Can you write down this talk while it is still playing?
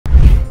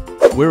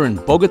We're in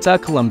Bogota,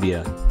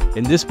 Colombia.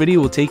 In this video,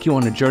 we'll take you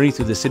on a journey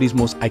through the city's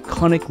most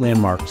iconic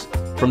landmarks,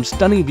 from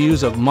stunning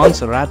views of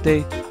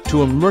Monserrate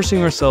to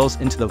immersing ourselves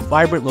into the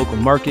vibrant local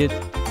market.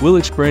 We'll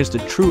experience the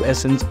true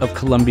essence of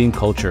Colombian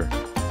culture.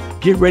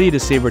 Get ready to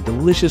savor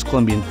delicious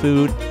Colombian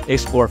food,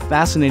 explore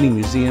fascinating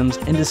museums,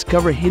 and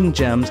discover hidden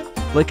gems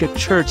like a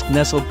church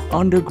nestled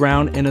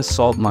underground in a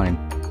salt mine.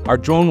 Our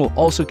drone will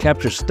also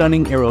capture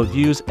stunning aerial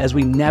views as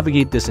we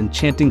navigate this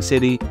enchanting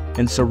city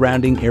and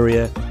surrounding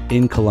area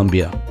in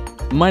Colombia.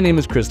 My name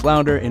is Chris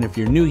Lauder, and if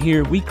you're new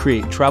here, we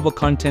create travel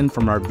content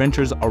from our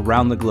adventures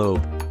around the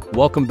globe.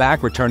 Welcome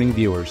back, returning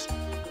viewers.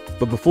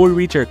 But before we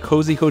reach our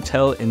cozy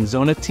hotel in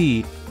Zona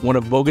T, one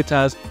of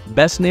Bogota's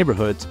best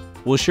neighborhoods,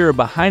 we'll share a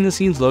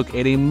behind-the-scenes look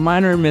at a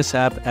minor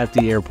mishap at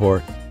the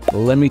airport.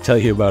 Let me tell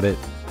you about it.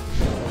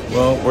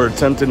 Well, we're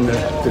attempting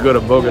to go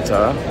to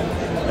Bogota,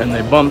 and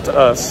they bumped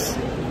us.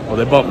 Well,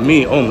 they bumped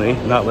me only,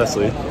 not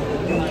Leslie.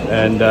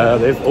 And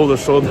they've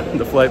oversold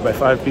the flight by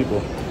 5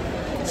 people.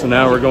 So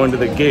now we're going to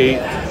the gate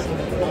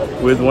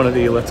with one of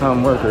the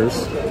Latam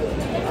workers,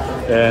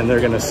 and they're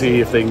gonna see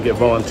if they can get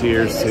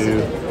volunteers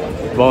to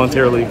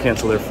voluntarily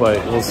cancel their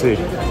flight. We'll see.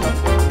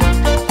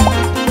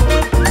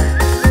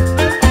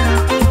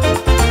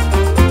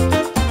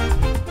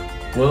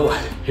 Well,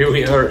 here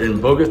we are in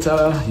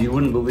Bogota. You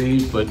wouldn't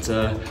believe, but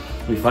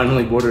we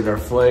finally boarded our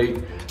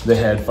flight. They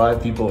had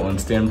 5 people on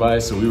standby,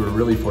 so we were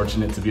really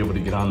fortunate to be able to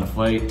get on the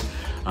flight.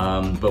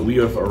 But we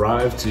have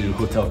arrived to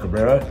Hotel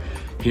Cabrera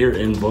here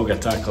in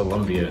Bogota,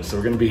 Colombia. So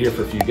we're gonna be here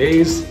for a few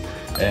days,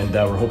 and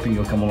we're hoping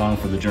you'll come along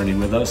for the journey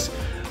with us.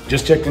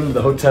 Just checked into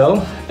the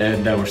hotel,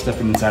 and we're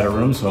stepping inside our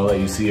room, so I'll let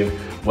you see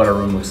what our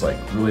room looks like.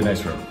 Really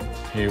nice room.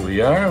 Here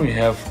we are. We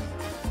have,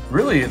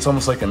 really, it's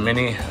almost like a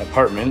mini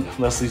apartment.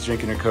 Leslie's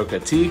drinking her coca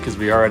tea because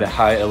we are at a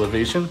high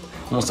elevation.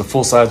 Almost a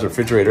full-size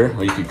refrigerator,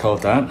 or you could call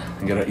it that.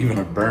 We got even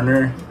a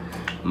burner,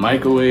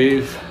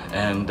 microwave,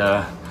 and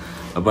a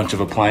bunch of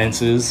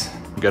appliances.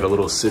 We got a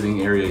little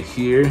sitting area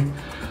here.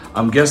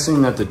 I'm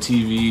guessing that the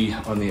TV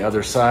on the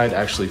other side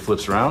actually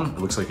flips around. It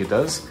looks like it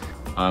does.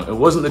 It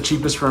wasn't the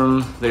cheapest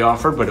room they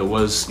offered, but it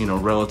was, you know,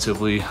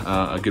 relatively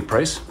a good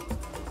price.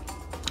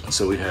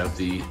 So we have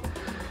the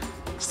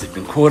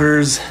sleeping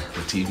quarters,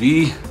 the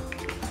TV,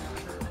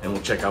 and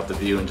we'll check out the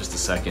view in just a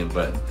second.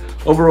 But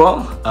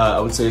overall, I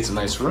would say it's a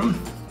nice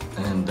room,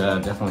 and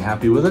definitely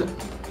happy with it.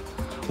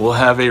 We'll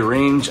have a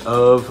range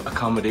of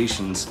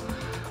accommodations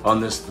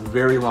on this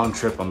very long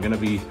trip. I'm gonna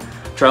be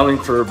traveling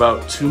for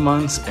about 2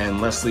 months and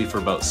Leslie for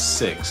about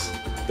 6.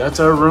 That's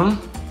our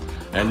room,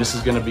 and this is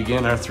gonna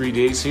begin our 3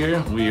 days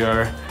here. We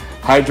are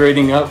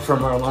hydrating up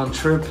from our long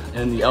trip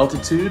and the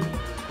altitude,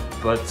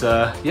 but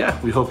yeah,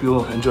 we hope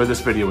you'll enjoy this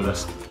video with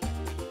us.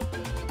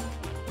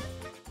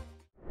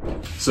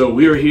 So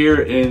we are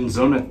here in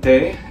Zona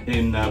T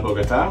in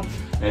Bogotá,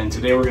 and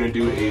today we're going to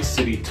do a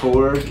city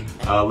tour.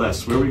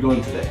 Les, where are we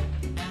going today?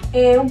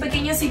 Un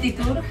pequeño city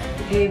tour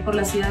por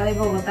la ciudad de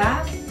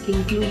Bogotá, que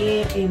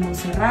incluye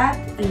Monserrate,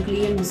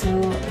 incluye el Museo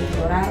del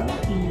Dorado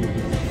y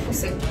no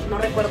sé, no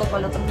recuerdo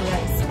cuál otros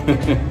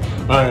lugares.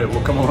 All right,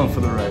 we'll come along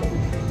for the ride.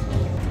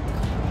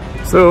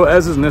 So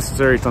as is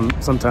necessary,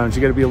 sometimes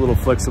you got to be a little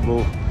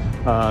flexible.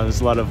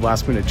 There's a lot of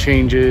last minute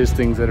changes,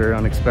 things that are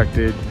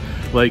unexpected.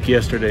 Like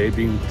yesterday,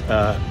 being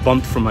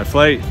bumped from my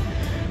flight.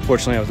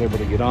 Fortunately, I was able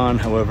to get on.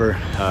 However,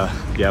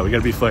 yeah, we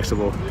gotta be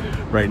flexible.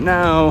 Right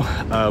now,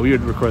 we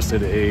had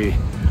requested a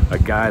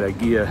guide, a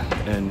guia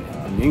in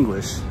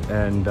English,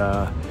 and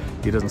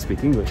he doesn't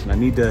speak English, and I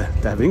need to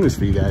have English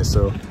for you guys.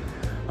 So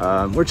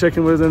we're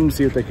checking with him to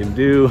see what they can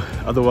do.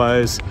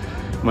 Otherwise,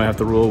 might have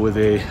to roll with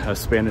a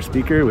Spanish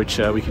speaker, which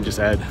we can just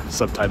add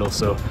subtitles.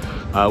 So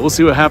we'll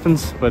see what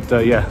happens. But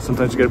yeah,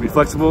 sometimes you gotta be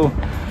flexible.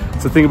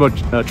 It's the thing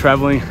about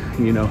traveling,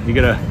 you know, you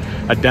gotta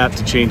adapt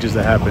to changes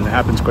that happen. It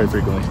happens quite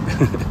frequently.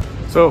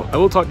 So I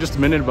will talk just a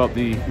minute about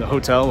the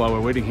hotel while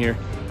we're waiting here.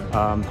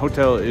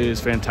 Hotel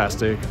is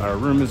fantastic. Our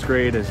room is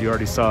great, as you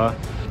already saw.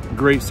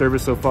 Great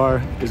service so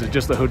far. Is it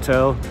just the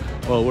hotel?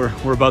 Well,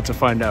 we're about to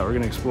find out. We're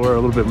gonna explore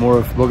a little bit more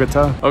of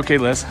Bogotá. Okay,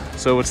 Les,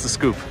 so what's the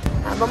scoop?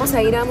 Vamos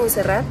a ir a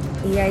Monserrate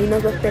y ahí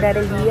nos va a esperar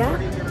el guía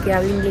que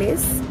habla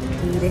inglés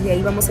y desde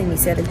ahí vamos a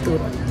iniciar el tour,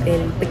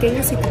 el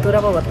pequeño city tour a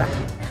Bogotá.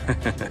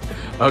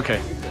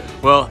 Okay,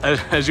 well,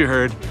 as you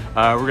heard,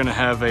 we're gonna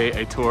have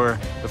a tour.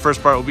 The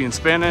first part will be in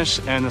Spanish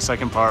and the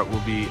second part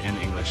will be in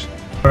English.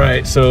 All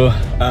right, so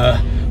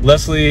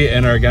Leslie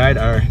and our guide,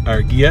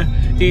 our guía.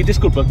 Y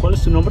disculpa, ¿cuál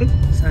es tu nombre?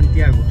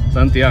 Santiago.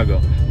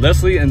 Santiago.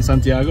 Leslie and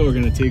Santiago are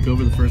gonna take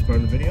over the first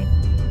part of the video.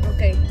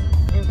 Ok,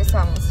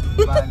 empezamos.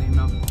 Vale,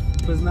 no.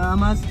 Pues nada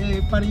más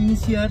para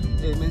iniciar,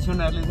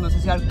 mencionarles, no sé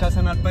si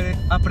alcanzan a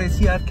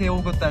apreciar que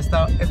Bogotá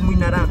es muy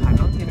naranja,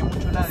 ¿no? Tiene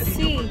mucho ladrillo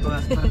Sí. por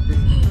todas partes.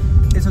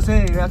 Eso se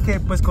debe a que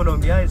pues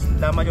Colombia es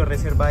la mayor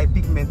reserva de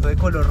pigmento de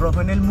color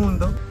rojo en el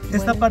mundo.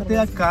 Esta parte de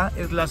acá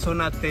es la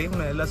zona T,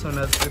 una de las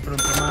zonas de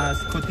pronto más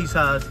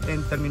cotizadas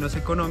en términos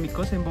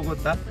económicos en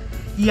Bogotá.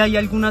 Y hay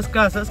algunas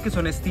casas que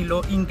son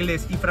estilo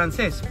inglés y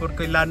francés,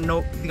 porque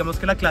digamos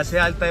que la clase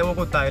alta de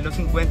Bogotá de los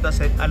 50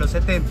 a los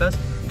 70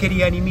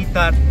 querían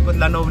imitar pues,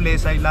 la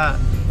nobleza y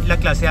la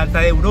clase alta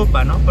de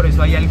Europa, ¿no? Por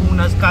eso hay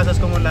algunas casas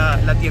como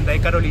la tienda de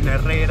Carolina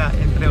Herrera,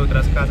 entre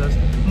otras casas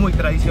muy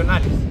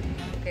tradicionales.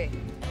 Okay.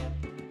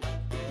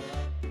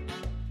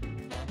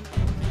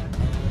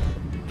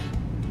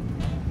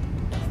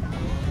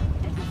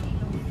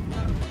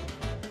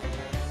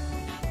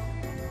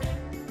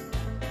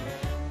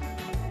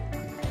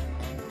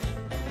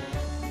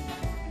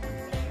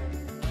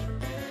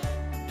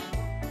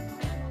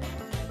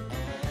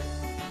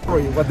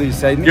 What do you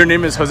say? Your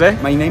name is Jose?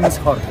 My name is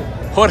Jorge.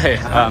 Jorge.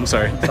 I'm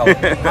sorry. So,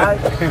 hi.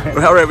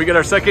 All right, we got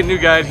our second new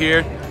guide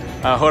here.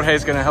 Jorge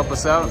is going to help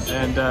us out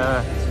and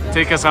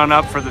take us on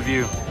up for the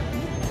view.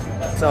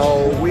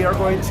 So we are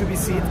going to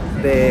visit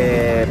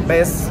the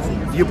best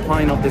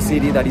viewpoint of the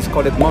city that is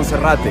called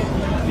Monserrate.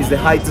 It's the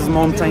highest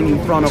mountain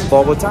in front of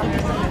Bogota.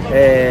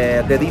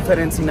 The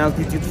difference in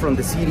altitude from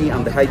the city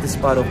and the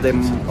highest part of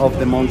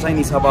the mountain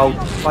is about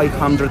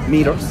 500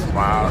 meters.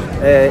 Wow.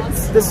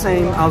 It's the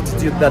same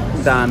altitude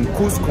than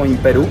Cusco in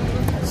Peru.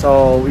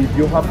 So if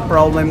you have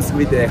problems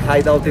with the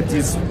high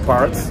altitude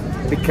parts,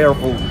 be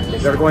careful.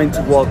 We're going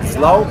to walk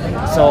slow.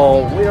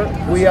 So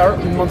we are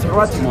in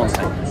Monserrate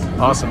Mountain.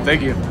 Awesome,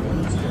 thank you.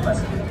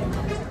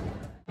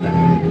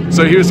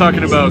 So he was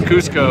talking about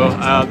Cusco.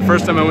 The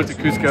first time I went to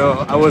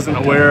Cusco, I wasn't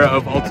aware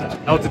of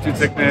altitude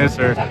sickness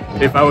or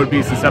if I would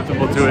be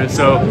susceptible to it.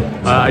 So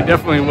I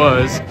definitely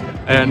was.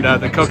 And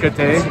the cocote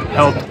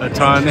helped a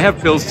ton. They have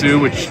pills too,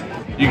 which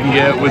you can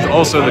get with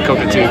also the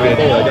cocoa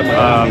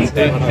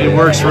it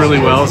works really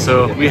well.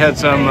 So we had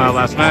some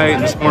last night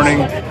and this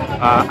morning.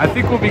 I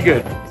think we'll be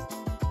good.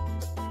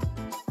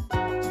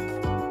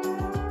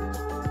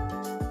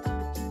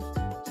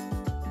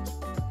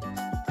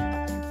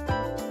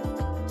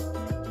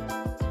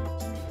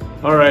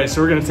 All right,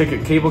 so we're gonna take a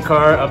cable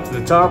car up to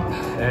the top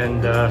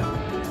and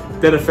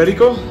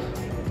teleférico.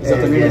 Is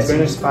that the name in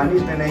Spanish? In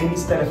Spanish, the name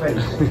is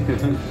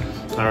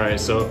teleférico. All right,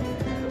 so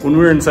when we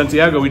were in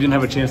Santiago, we didn't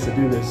have a chance to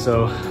do this,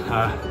 so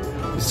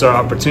this is our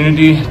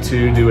opportunity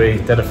to do a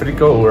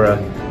teleférico or a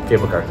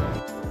cable car.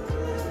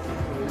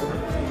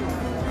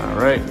 All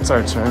right, it's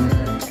our turn.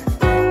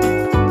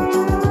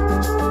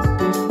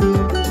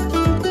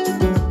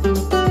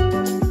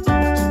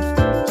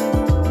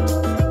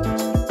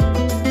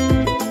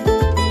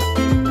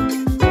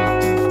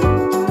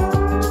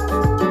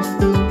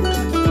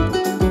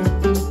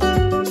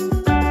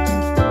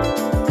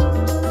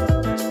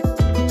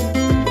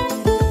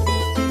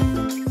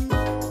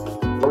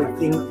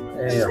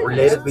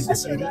 Related with the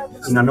city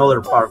in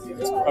another park,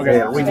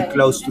 okay, really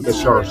close to the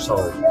shore,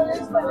 so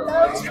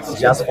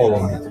just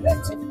follow me.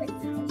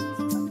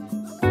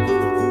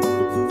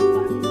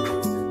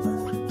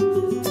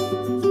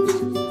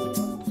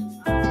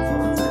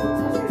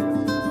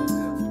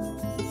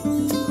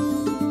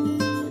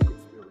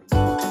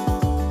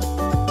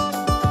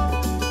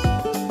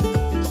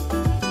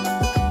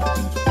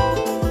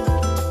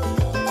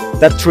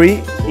 That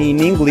tree in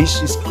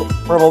English is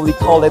probably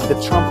called the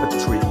trumpet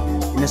tree.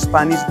 In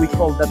Spanish, we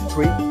call that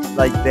tree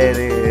like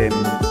the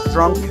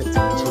drunkard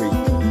tree.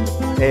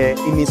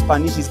 In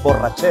Spanish, it's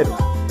borrachero.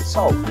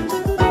 So,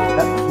 with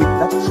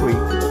that tree,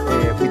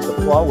 with the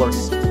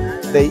flowers,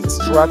 they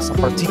extract a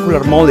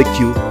particular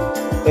molecule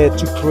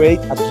to create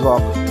a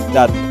drug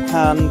that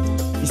can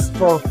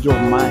distort your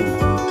mind.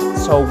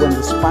 So, when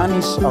the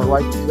Spanish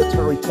arrived to the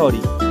territory,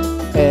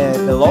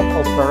 the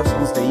local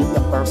persons, the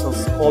Indian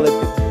persons, call it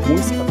the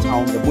Muisca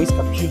town, the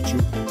Muisca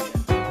culture.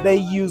 They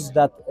use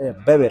that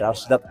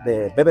beverage,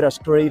 the beverage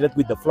created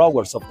with the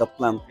flowers of the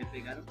plant,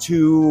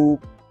 to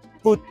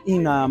put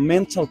in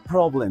mental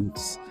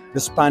problems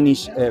the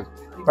Spanish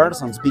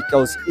persons,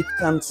 because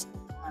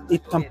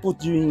it can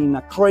put you in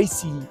a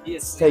crazy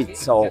state.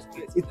 So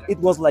it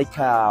was like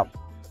a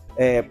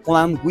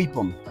plant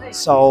weapon.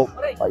 So,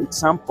 by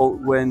example,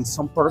 when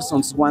some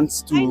persons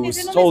wants to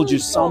sell you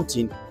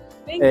something,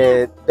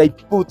 they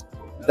put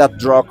that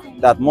drug,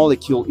 that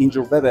molecule in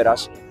your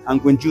beverage,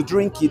 and when you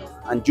drink it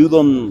and you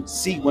don't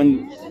see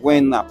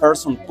when a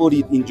person put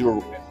it in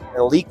your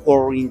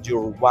liquor, in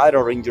your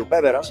water, in your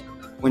beverage,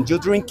 when you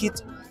drink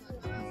it,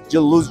 you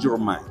lose your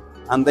mind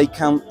and they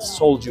can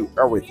sell you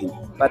everything.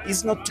 But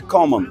it's not too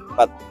common,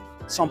 but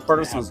some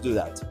persons do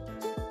that.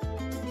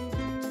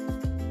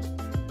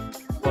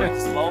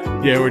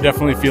 Yeah, we're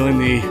definitely feeling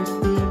the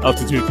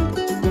altitude.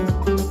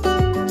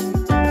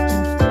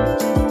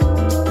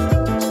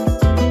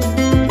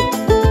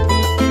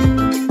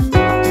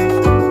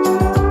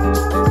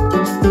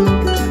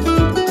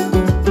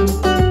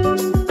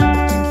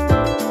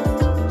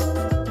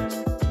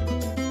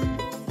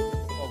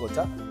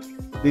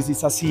 This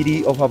is a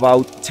city of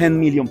about 10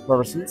 million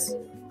persons.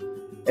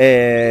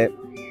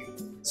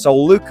 So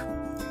look,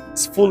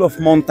 it's full of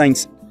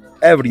mountains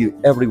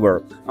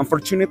everywhere.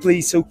 Unfortunately,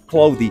 it's so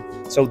cloudy.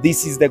 So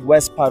this is the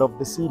west part of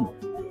the city.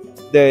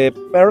 The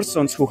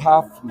persons who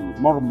have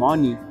more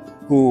money,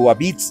 who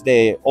habits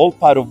the old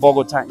part of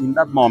Bogota in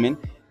that moment,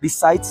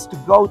 decides to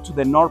go to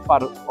the north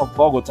part of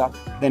Bogota.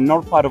 The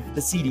north part of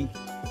the city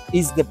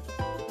is the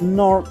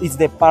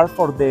part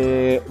for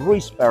the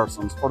rich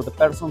persons, for the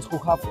persons who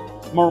have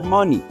more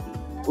money.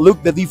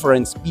 look the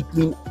difference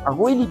between a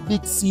really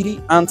big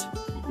city and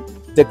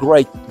the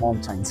great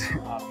mountains,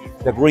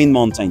 the green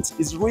mountains.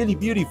 It's really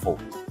beautiful.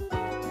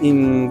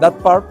 In that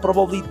part,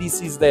 probably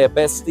this is the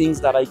best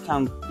things that I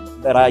can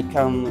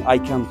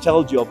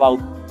tell you about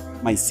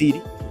my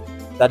city.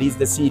 That is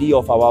the city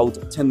of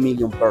about 10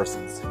 million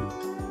persons.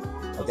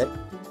 Okay.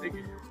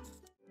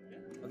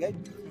 Okay.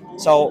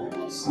 So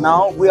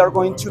now we are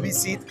going to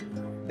visit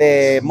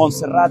the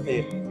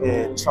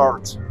Monserrate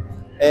church.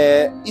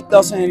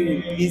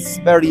 It's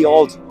very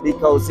old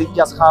because it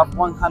just have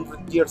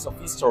 100 years of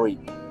history.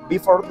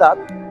 Before that,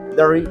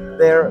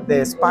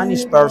 the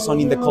Spanish person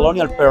in the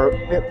colonial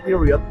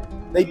period,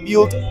 they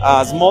built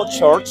a small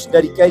church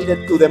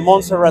dedicated to the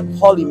Montserrat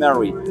Holy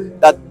Mary.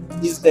 That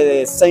is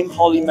the same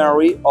Holy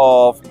Mary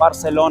of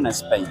Barcelona,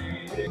 Spain.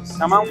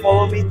 Come on,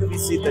 follow me to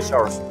visit the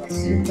church.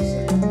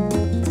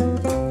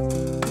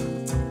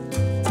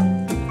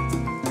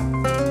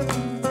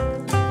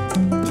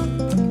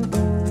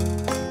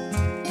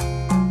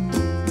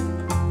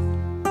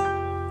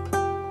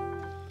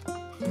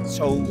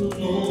 So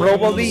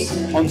probably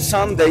on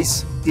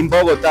Sundays in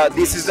Bogota,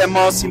 this is the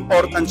most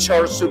important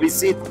church to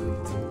visit.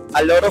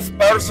 A lot of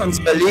persons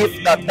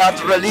believe that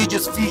that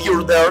religious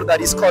figure there,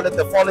 that is called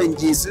the fallen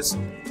Jesus,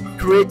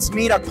 creates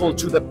miracles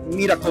to the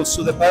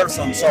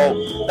person.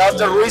 So that's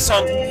the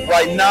reason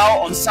right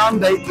now on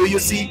Sunday do you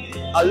see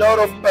a lot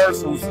of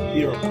persons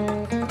here.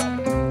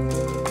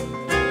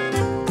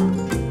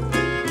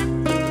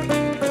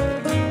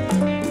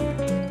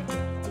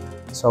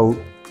 So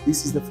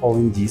this is the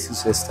fallen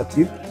Jesus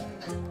statue.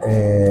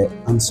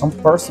 And some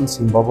persons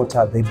in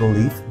Bogota, they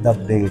believe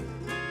that the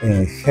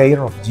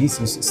hair of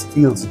Jesus is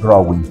still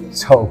growing.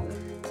 So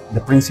the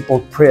principal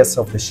priest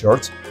of the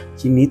church,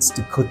 he needs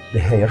to cut the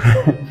hair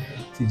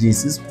to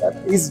Jesus, but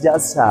it's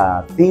just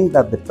a thing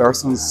that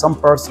some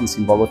persons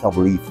in Bogota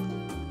believe.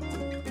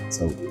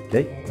 So,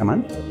 okay, come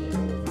on.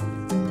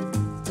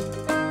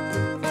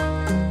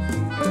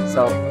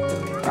 So,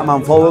 come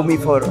on, follow me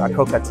for a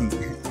coca tea.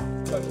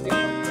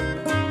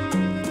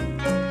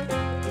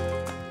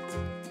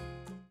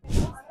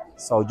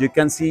 So you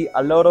can see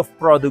a lot of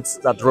products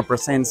that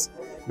represents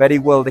very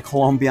well the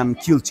Colombian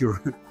culture.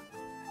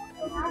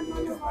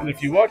 And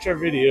if you watch our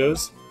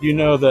videos, you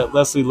know that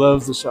Leslie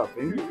loves the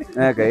shopping.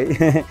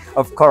 Okay,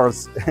 of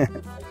course.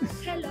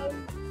 Hello.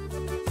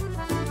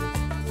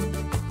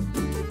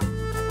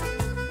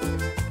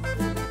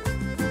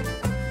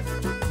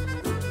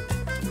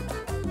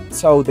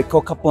 So the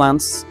coca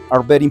plants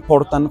are very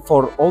important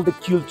for all the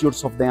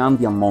cultures of the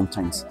Andean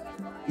mountains.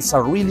 It's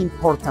a really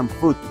important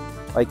food.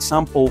 For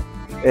example,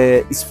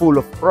 it's full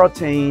of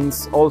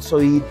proteins. Also,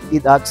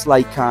 it acts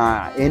like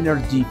an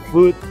energy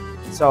food.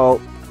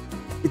 So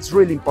it's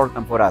really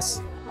important for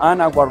us.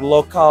 And our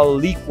local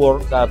liquor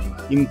that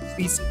in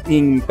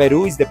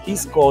Peru is the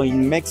pisco,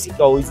 in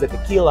Mexico is the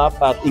tequila,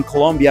 but in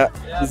Colombia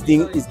is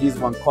this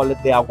one called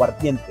the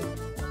aguardiente.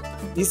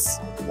 It's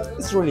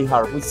really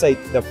hard. We say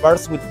the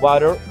first with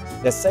water,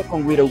 the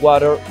second with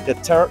water, the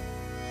third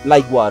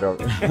like water.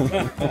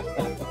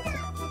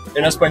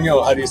 En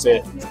español, how do you say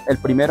it? El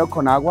primero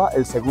con agua,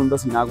 el segundo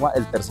sin agua,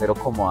 el tercero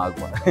como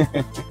agua.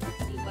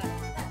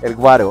 El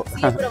guaro.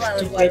 Sí, he probado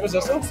 ¿Tú el guaro. pruebas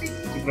eso?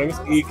 ¿Tú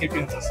pruebas? ¿Y qué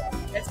piensas?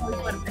 Es muy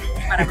fuerte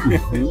para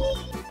mí.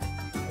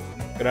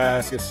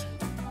 Gracias.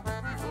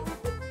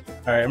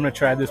 All right, I'm gonna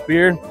try this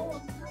beer,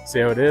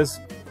 see how it is.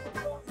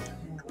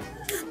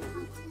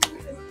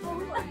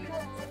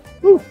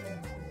 Woo.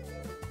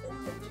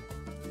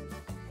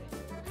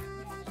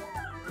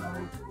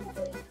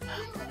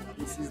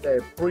 This is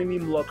the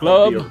premium local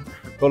Club beer.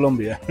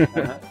 Colombia.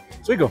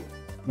 Suico,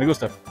 me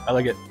gusta. I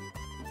like it.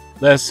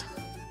 Les,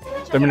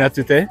 ¿terminaste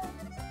tu té?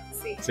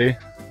 Sí. See?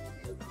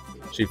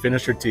 She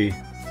finished her tea.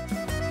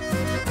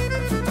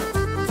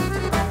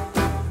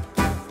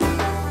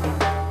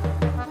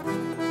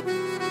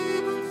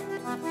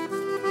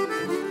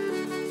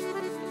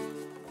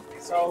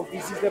 So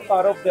this is the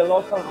part of the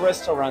local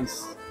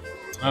restaurants.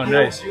 Oh,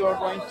 Here nice. you are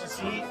going to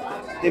see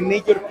the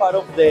major part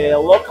of the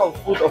local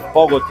food of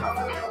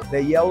Bogota.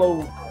 The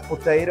yellow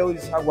potato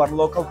is our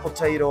local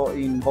potato.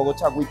 In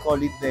Bogota, we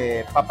call it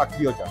the papa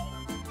criolla.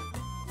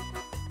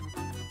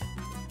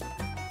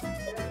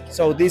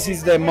 So this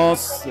is the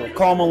most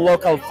common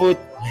local food.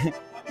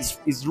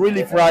 It's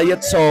really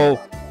fried, so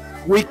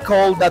we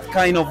call that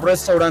kind of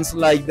restaurants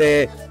like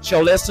the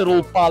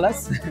cholesterol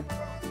palace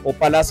or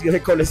palacio de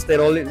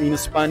colesterol in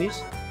Spanish.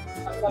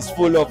 It's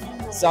full of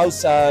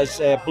sausage,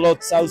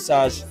 blood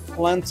sausage,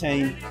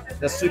 plantain,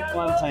 the sweet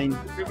plantain.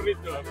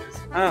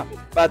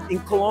 But in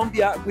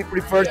Colombia, we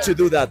prefer to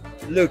do that.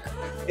 Look,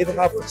 it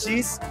has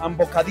cheese and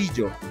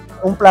bocadillo.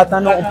 Un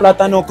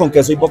plátano con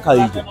queso y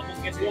bocadillo.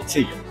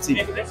 Sí, sí,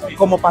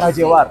 como para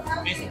llevar.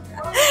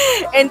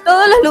 En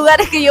todos los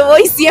lugares que yo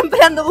voy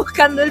siempre ando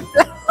buscando el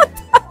plátano.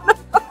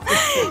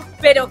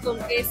 Pero con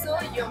queso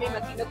yo me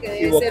imagino que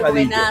debe ser bocadillo.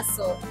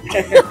 buenazo.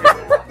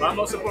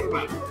 Vamos a por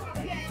más.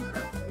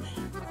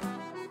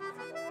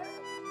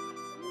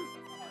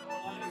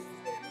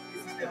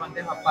 This is the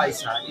bandeja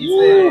paisa.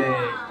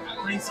 It's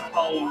This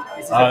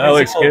is that the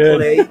looks principal good.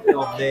 plate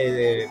of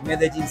the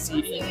Medellin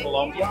city in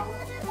Colombia.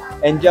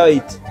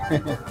 Enjoy it.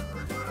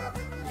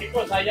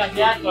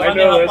 I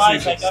know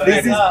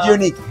This is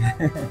unique.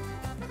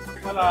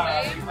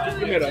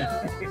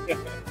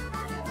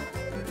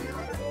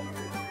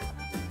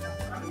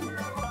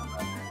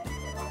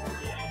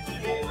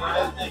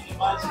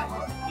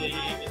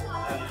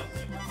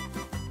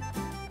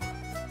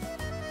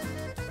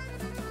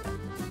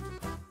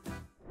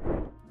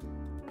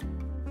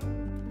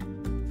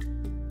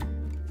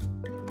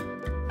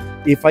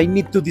 If I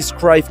need to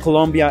describe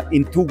Colombia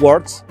in 2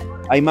 words,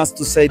 I must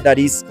to say that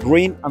is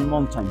green and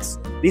mountains.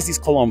 This is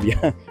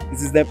Colombia.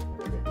 This is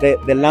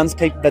the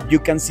landscape that you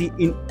can see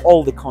in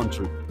all the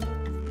country.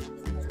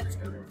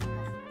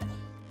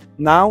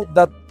 Now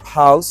that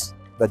house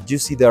that you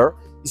see there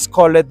is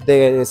called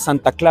the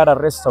Santa Clara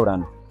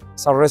restaurant.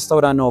 It's a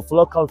restaurant of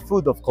local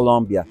food of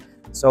Colombia.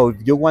 So if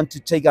you want to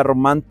take a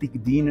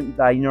romantic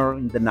dinner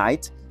in the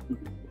night,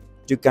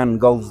 you can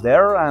go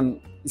there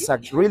and it's a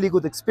really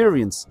good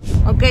experience.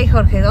 Ok,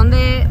 Jorge,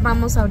 ¿dónde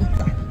vamos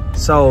ahorita?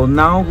 So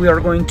now we are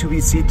going to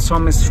visit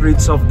some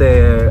streets of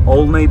the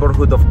old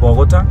neighborhood of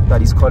Bogota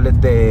that is called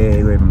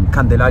the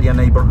Candelaria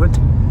neighborhood.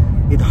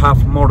 It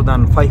have more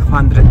than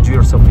 500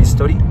 years of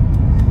history.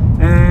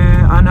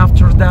 And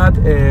after that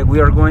we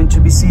are going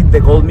to visit the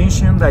Gold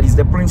Mission, that is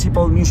the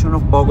principal mission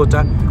of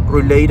Bogota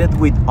related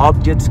with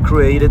objects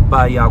created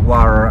by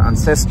our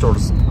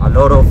ancestors. A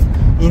lot of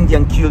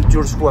Indian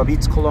cultures who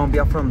habit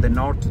Colombia from the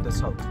north to the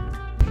south.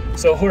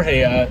 So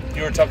Jorge,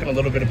 you were talking a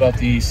little bit about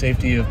the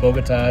safety of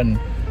Bogota and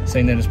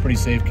saying that it's pretty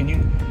safe. Can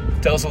you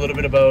tell us a little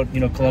bit about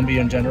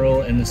Colombia in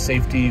general and the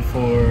safety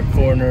for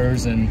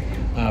foreigners and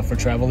for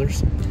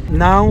travelers?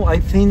 Now I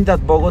think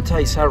that Bogota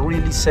is a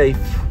really safe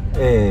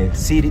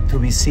city to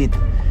visit.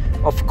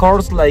 Of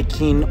course,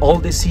 like in all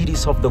the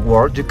cities of the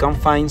world, you can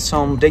find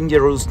some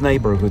dangerous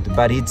neighborhood,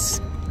 but it's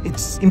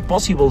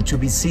impossible to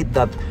visit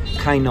that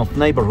kind of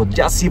neighborhood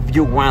just if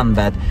you want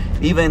that.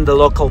 Even the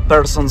local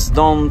persons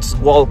don't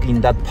walk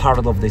in that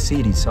part of the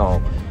city.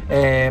 So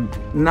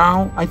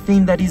now I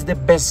think that is the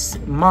best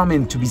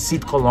moment to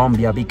visit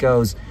Colombia,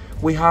 because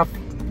we have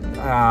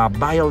a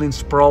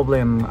violence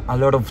problem a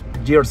lot of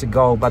years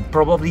ago, but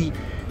probably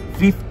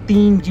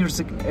 15 years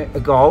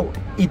ago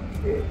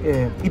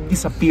it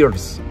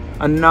disappears,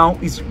 and now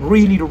it's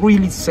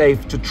really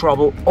safe to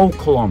travel all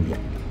Colombia.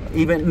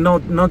 Even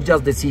not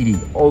just the city,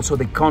 also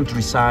the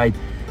countryside,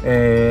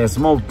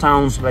 small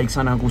towns like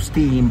San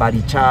Agustin,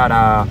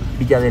 Barichara,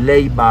 Villa de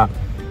Leyva.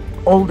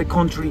 All the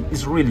country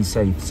is really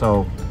safe,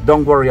 so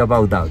don't worry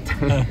about that.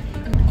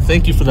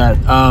 Thank you for that.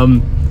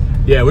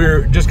 Yeah, we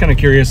were just kind of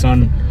curious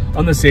on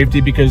the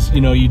safety, because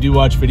you do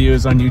watch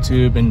videos on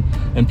YouTube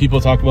and people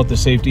talk about the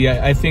safety.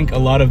 I think a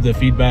lot of the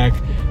feedback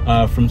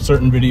from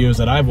certain videos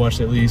that I've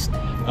watched, at least,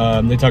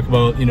 they talk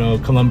about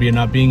Colombia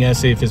not being as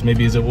safe as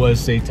maybe as it was,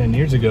 say, 10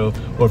 years ago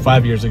or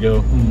 5 years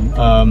ago.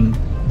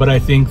 But I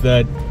think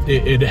that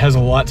it has a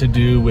lot to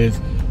do with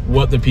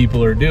what the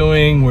people are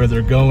doing, where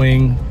they're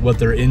going, what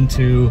they're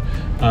into.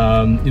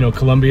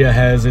 Colombia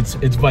has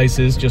its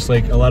vices, just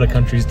like a lot of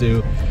countries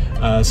do.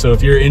 So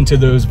if you're into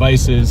those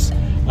vices,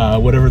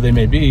 whatever they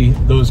may be,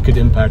 those could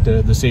impact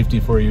the safety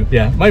for you.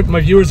 Yeah, my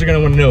viewers are going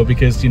to want to know,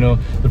 because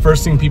the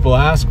first thing people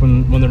ask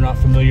when they're not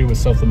familiar with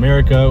South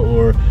America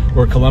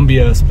or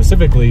Colombia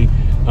specifically,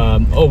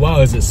 oh wow,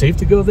 is it safe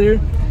to go there?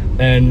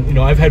 And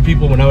I've had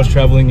people, when I was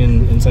traveling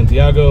in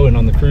Santiago and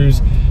on the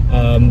cruise,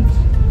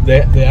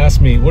 they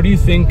asked me, what do you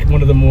think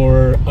one of the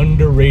more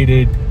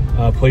underrated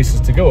places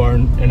to go are?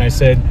 And I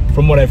said,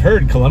 from what I've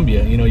heard,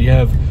 Colombia. You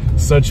have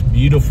such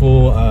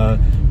beautiful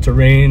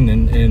terrain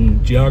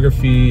and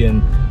geography,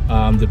 and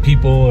the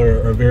people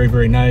are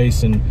very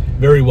nice and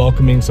very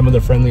welcoming, some of the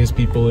friendliest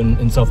people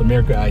in South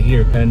America, I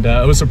hear. And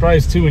I was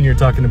surprised too when you're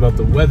talking about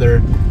the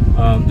weather.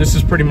 This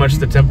is pretty much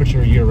the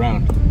temperature year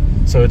round.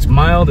 So it's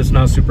mild, it's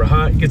not super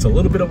hot, it gets a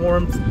little bit of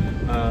warmth,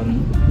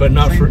 but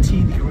not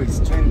 20 degrees,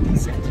 20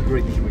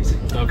 centigrade degrees.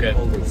 Okay.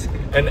 Always.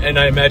 And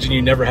I imagine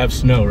you never have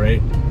snow,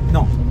 right?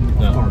 No,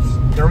 of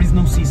course. There is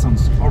no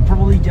seasons, or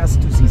probably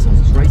just 2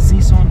 seasons, dry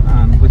season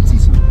and wet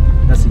season.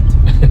 That's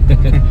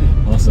it.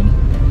 Awesome.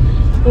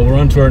 Well, we're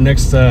on to our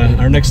next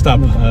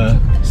stop.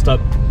 Stop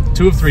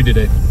 2 of 3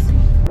 today.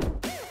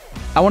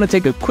 I want to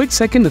take a quick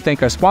second to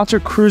thank our sponsor,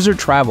 Cruiser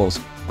Travels.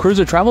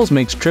 Cruiser Travels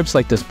makes trips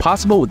like this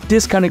possible with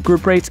discounted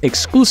group rates,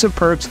 exclusive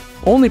perks,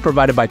 only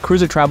provided by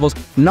Cruiser Travels'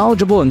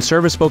 knowledgeable and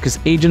service-focused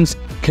agents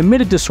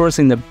committed to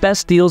sourcing the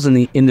best deals in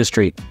the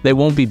industry. They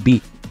won't be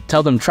beat.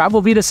 Tell them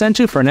Travel Vida sent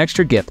you for an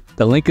extra gift.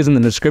 The link is in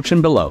the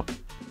description below.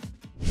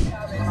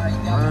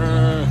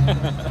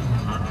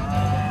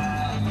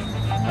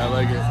 I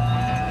like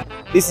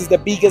it. This is the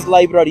biggest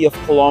library of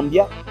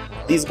Colombia.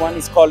 This one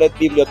is called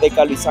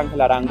Biblioteca Luis Ángel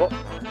Arango.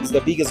 It's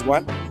the biggest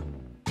one.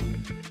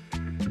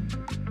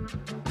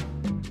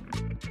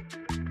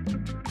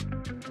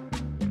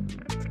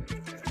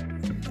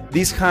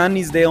 This hand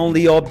is the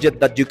only object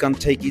that you can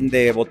take in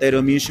the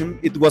Botero Museum.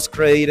 It was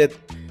created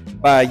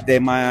by the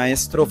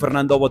maestro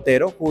Fernando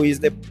Botero, who is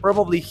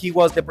probably he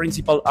was the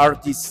principal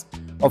artist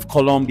of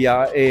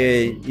Colombia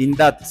in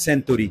that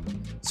century.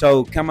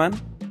 So come on.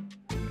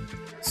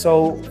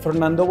 So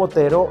Fernando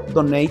Botero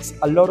donates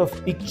a lot of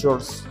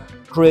pictures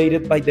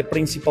created by the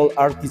principal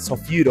artists of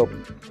Europe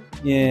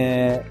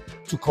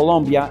to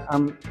Colombia,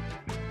 and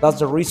that's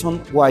the reason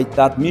why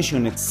that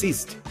museum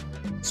exists.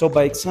 So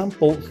by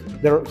example,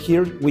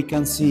 here we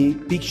can see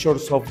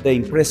pictures of the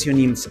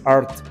Impressionist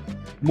art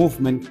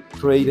movement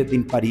created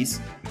in Paris.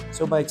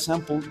 So by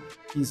example,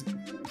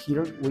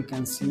 here we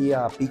can see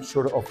a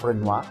picture of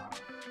Renoir.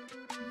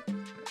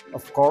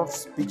 Of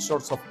course,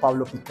 pictures of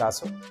Pablo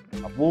Picasso,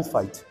 a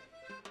bullfight.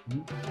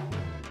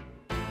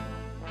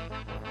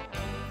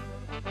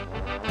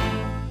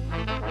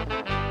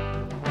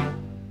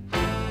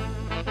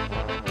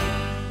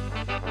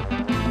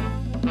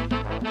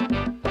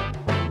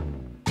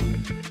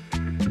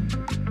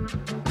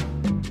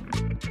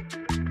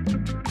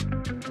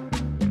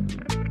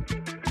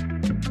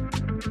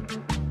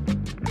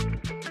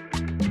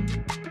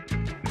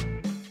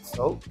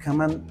 So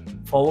come and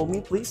follow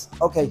me, please.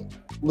 Okay,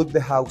 look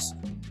the house.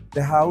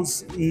 The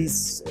house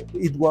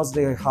was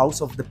the house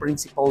of the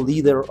principal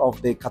leader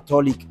of the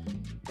Catholic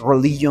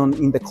religion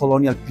in the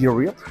colonial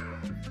period.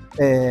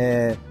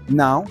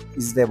 Now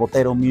is the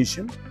Botero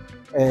Museum.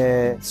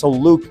 So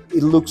look,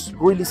 it looks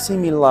really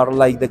similar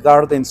like the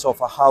gardens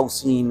of a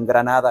house in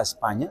Granada,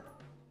 Spain.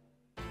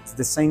 It's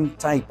the same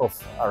type of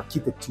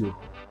architecture.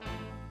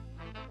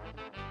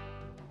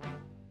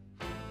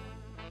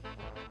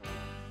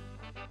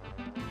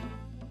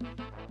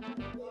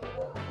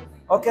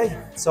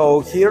 Okay, so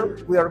here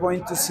we are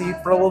going to see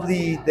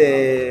probably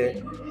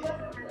the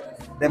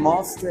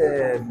most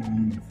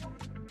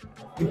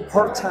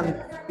important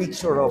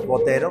picture of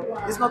Botero.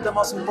 It's not the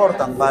most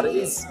important, but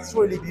it's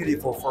really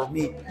beautiful for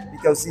me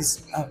because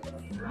it's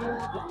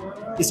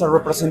a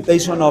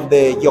representation of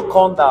the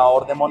Gioconda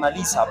or the Mona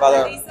Lisa,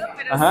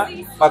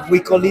 but we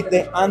call it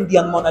the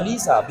Andean Mona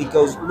Lisa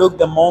because look,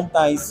 the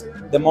mountains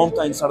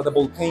are the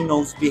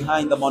volcanoes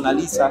behind the Mona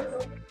Lisa.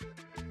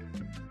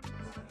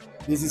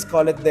 This is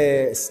called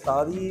the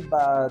study,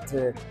 but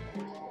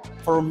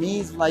for me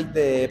it's like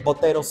the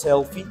Botero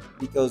selfie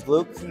because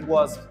look, he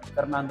was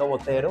Fernando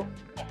Botero.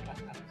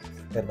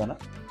 Perdona.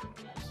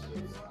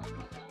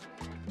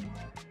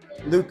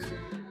 Look,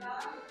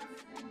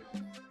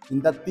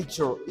 in that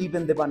picture,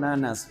 even the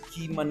bananas,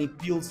 he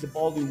manipulates the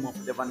volume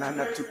of the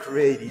banana to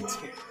create it.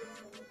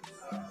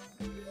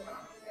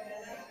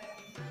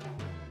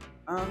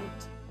 And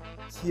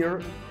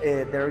here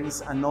there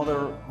is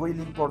another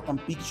really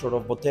important picture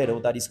of Botero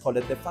that is called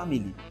the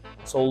family.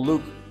 So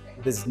look,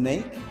 the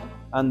snake,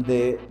 and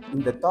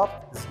in the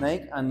top, the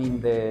snake, and in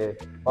the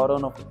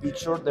bottom of the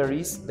picture there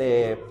is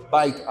the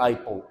bite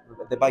apple.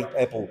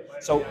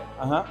 So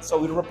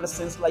so it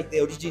represents like the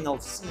original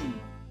scene,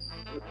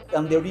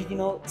 and the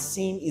original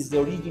scene is the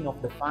origin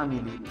of the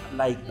family,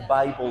 like the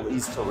Bible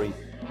history,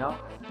 you know.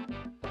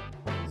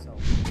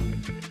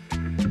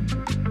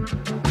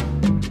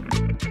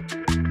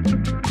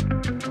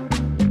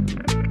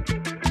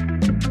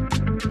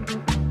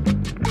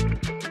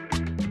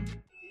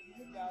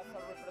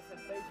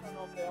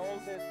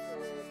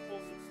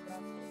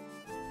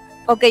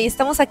 Ok,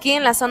 estamos aquí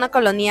en la zona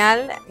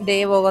colonial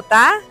de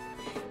Bogotá,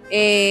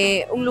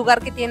 un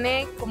lugar que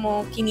tiene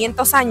como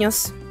 500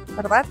 años,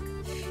 ¿verdad?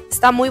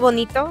 Está muy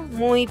bonito,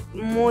 muy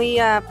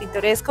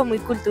pintoresco, muy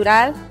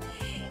cultural.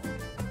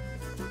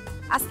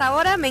 Hasta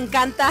ahora me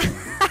encanta,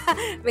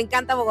 me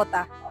encanta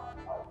Bogotá.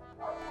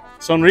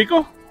 ¿Son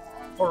rico?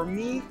 For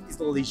me, it's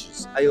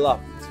delicious. I love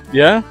it.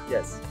 Yeah?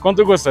 Yes.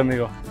 ¿Cuánto cuesta,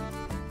 amigo?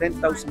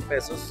 10,000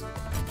 pesos.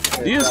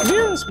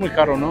 10,000 es muy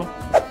caro, ¿no?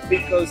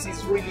 Because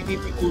it's really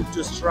difficult to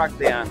extract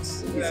the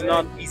ants. It's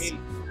not easy.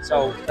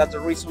 So that's the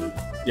reason.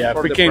 Yeah,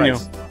 for pequeño.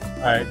 The price.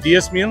 All right,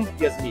 10,000?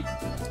 10,000.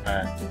 All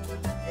right.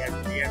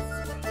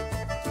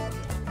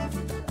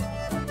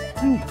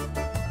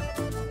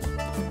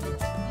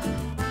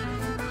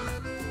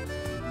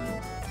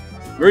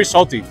 Very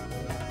salty.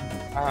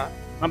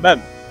 Not bad.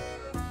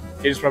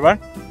 ¿Quieres probar?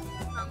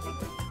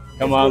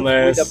 Come on,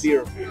 with Les. a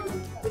beer.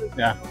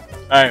 Yeah.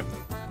 All right.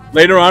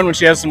 Later on, when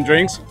she has some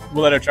drinks,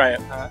 we'll let her try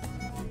it.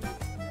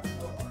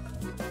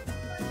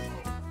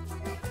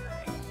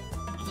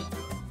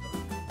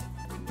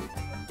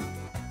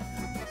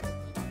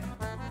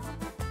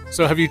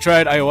 So, have you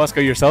tried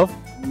ayahuasca yourself?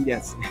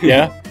 Yes.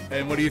 Yeah.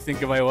 And what do you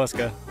think of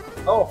ayahuasca?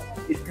 Oh,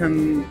 it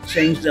can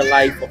change the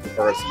life of the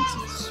person.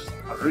 It's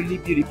a really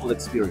beautiful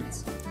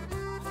experience.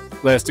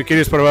 Les, ¿tú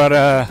quieres probar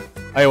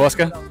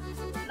ayahuasca?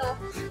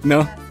 No.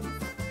 No?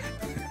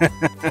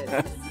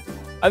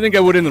 I think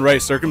I would in the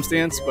right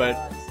circumstance, but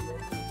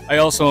I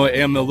also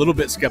am a little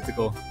bit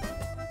skeptical.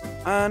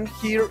 And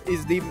here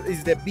is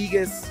the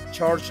biggest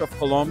church of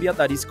Colombia,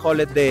 that is called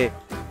the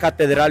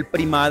Catedral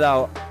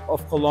Primada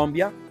of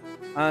Colombia.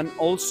 And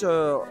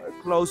also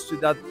close to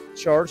that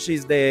church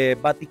is the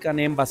Vatican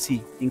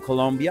Embassy in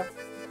Colombia.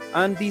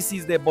 And this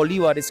is the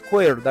Bolivar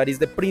Square, that is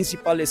the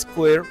principal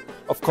square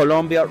of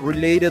Colombia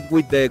related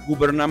with the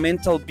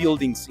governmental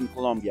buildings in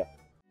Colombia.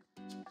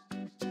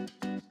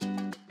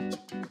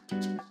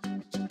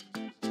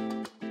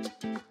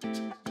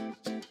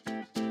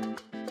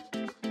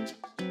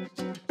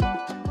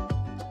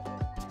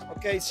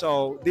 Okay,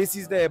 so this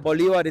is the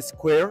Bolivar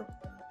Square.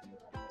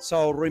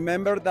 So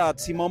remember that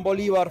Simón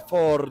Bolívar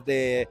for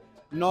the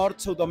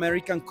North South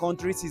American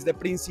countries is the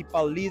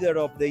principal leader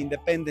of the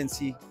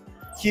independence.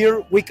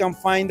 Here we can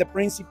find the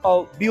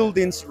principal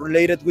buildings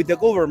related with the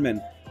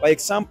government. By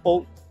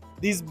example,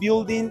 this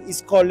building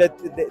is called,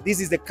 this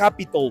is the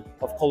capital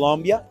of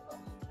Colombia.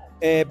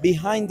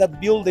 Behind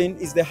that building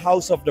is the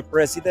house of the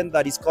president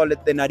that is called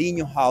the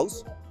Nariño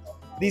House.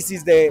 This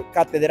is the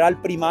Catedral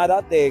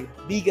Primada, the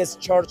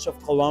biggest church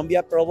of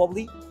Colombia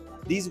probably,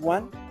 this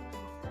one.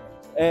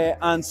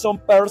 And some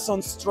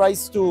persons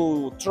tries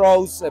to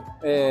throw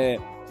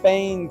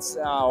paints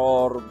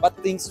or bad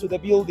things to the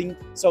building,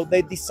 so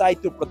they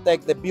decide to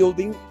protect the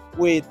building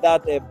with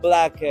that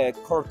black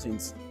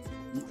curtains.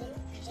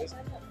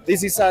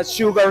 This is a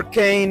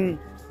sugarcane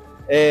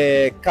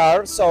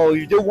car, so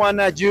if you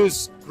wanna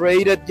juice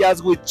created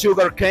just with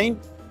sugarcane,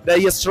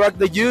 they extract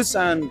the juice,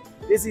 and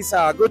this is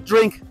a good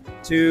drink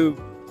to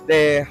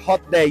the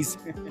hot days.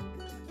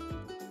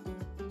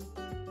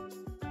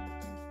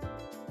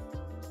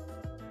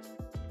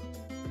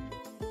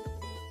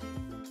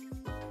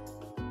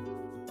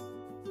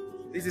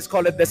 This is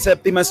called the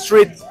Septima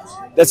Street.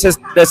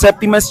 The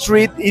Septima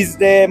Street is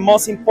the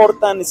most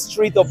important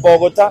street of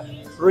Bogota,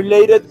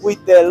 related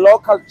with the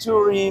local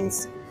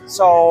tourism.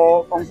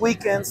 So on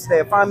weekends,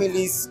 the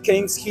families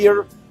came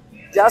here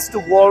just to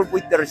walk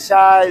with their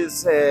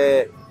childs,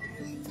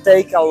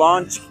 take a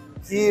lunch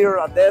here,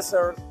 a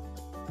dessert.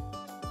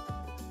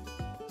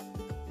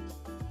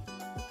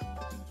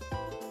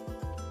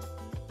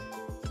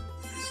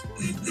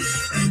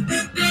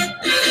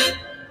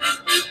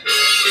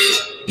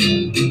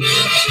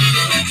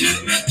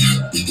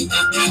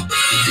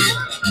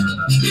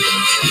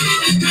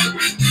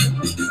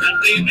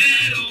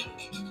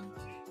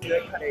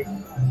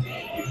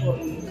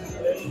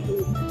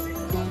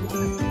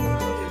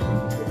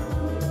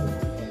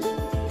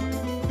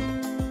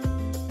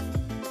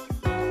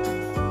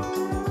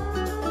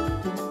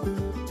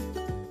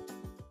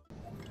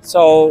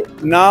 So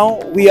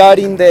now we are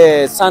in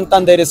the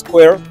Santander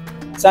Square.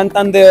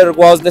 Santander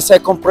was the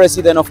second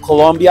president of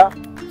Colombia.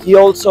 He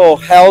also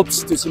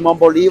helps to Simón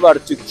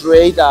Bolívar to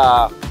create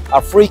a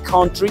free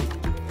country.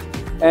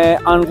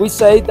 And we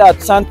say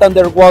that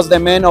Santander was the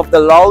man of the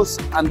laws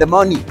and the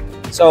money.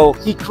 So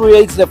he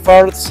creates the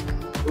first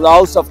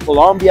laws of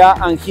Colombia,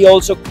 and he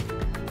also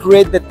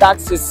creates the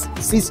taxes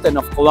system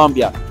of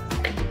Colombia.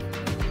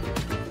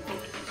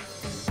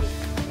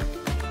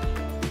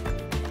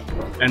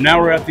 And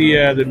now we're at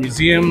the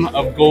Museum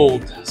of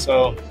Gold.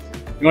 So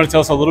you want to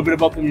tell us a little bit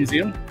about the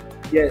museum?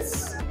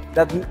 Yes,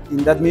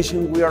 in that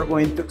mission we are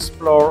going to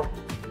explore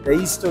the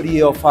history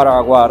of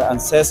our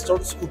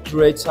ancestors, who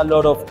creates a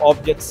lot of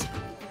objects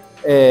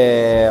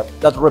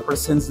that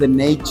represents the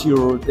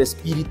nature, the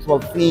spiritual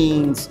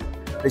things,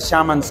 the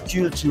shaman's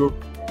culture.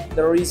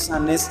 There is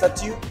a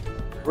statue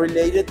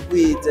related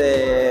with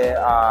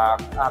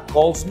a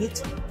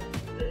goldsmith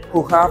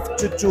who have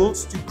two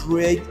tools to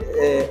create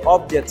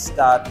objects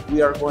that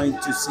we are going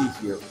to see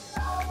here.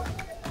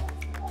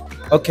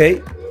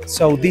 Okay,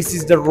 so this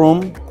is the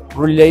room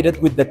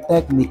related with the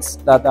techniques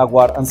that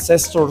our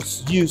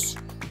ancestors used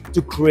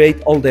to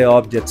create all the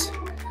objects.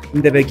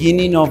 In the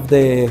beginning of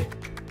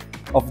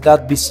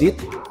that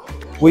visit,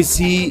 we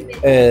see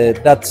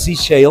that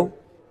seashell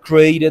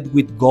created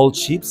with gold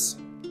chips.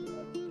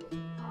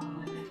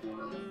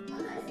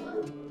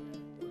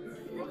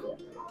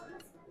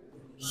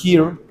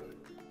 Here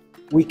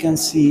we can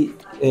see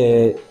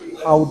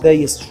how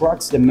they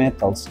extract the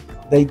metals.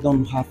 They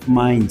don't have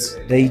mines,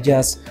 they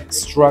just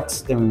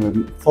extract the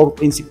four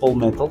principal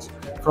metals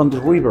from the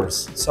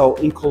rivers. So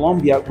in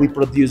Colombia we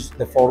produce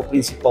the four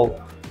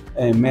principal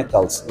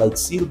metals like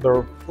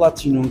silver,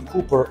 platinum,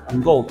 copper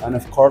and gold, and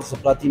of course the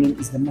platinum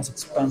is the most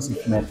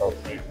expensive metal,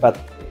 but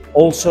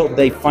also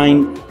they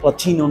find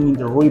platinum in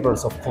the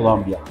rivers of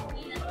Colombia.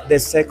 The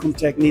second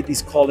technique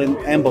is called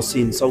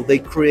embossing, so they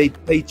create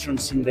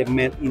patterns in the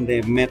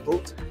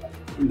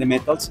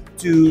metals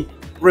to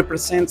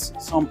represent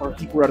some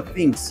particular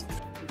things.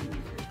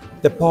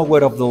 The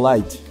power of the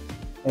light.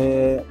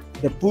 The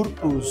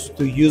purpose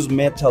to use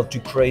metal to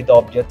create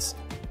objects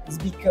is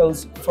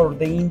because for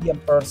the Indian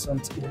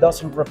persons it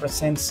doesn't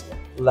represent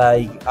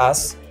like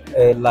us,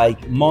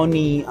 like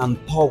money and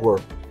power.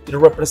 It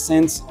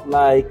represents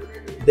like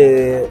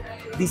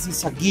this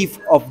is a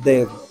gift of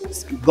the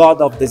God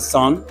of the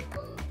sun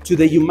to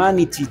the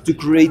humanity, to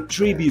create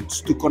tributes,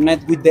 to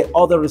connect with the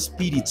other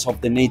spirits of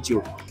the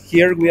nature.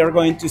 Here we are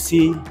going to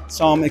see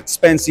some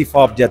expensive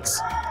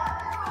objects.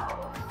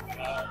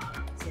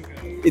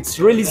 It's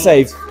really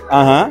safe.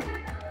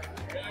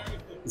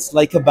 It's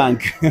like a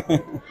bank.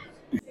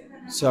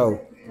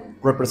 So,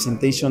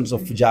 representations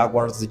of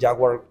jaguars. The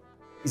jaguar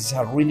is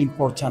a really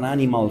important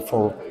animal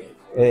for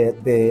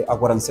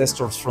our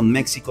ancestors from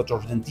Mexico to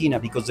Argentina,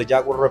 because the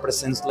jaguar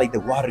represents like the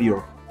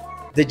warrior.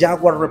 The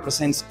jaguar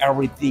represents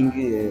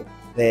everything,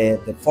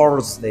 the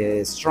force,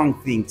 the strong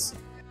things.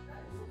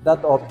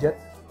 That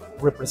object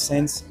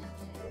represents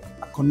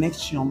a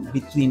connection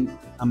between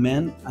a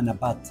man and a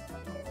bat.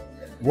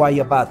 Why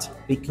a bat?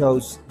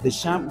 Because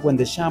when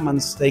the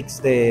shamans takes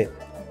the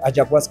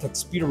ayahuasca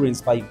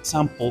experience, by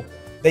example,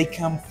 they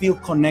can feel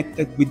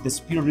connected with the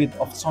spirit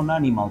of some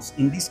animals.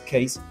 In this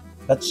case,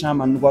 that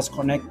shaman was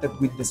connected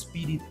with the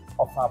spirit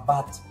of a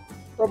bat.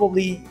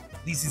 Probably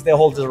this is the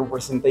oldest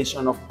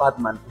representation of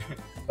Batman,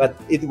 but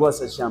it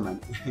was a shaman.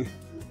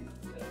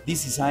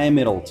 This is an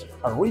emerald,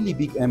 a really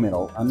big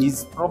emerald, and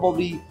it's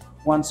probably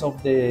one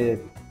of the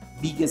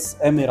biggest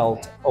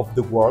emerald of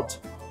the world.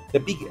 The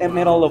big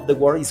emerald of the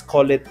world is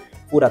called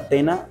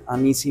Furatena,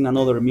 and it's in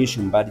another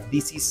museum, but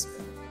this is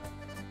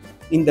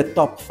in the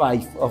top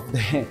 5 of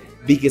the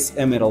biggest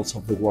emeralds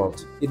of the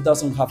world. It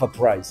doesn't have a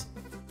price.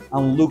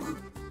 And look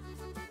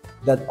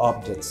that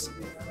objects.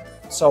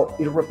 So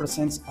it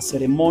represents a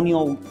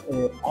ceremonial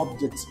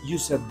object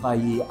used by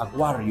a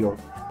warrior.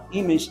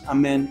 Image a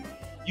man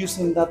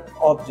using that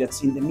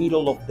objects in the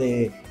middle of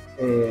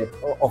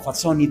a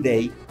sunny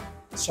day.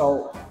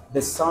 So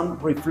the sun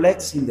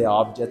reflects in the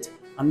object,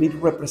 and it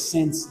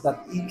represents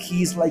that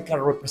he is like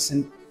a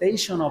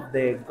representation of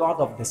the god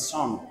of the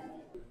sun.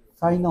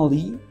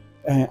 Finally,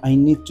 I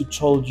need to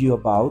tell you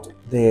about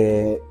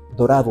the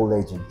Dorado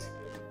legend.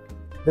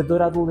 The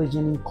Dorado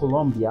legend in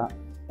Colombia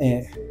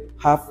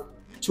have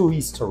 2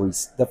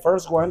 histories. The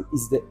first one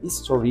is the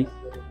history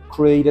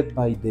created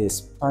by the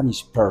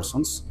Spanish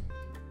persons.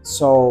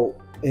 So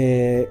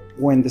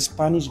when the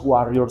Spanish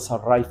warriors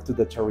arrived to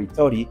the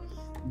territory,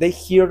 they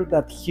hear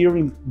that here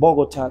in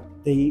Bogota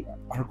they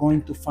are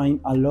going to find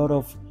a lot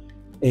of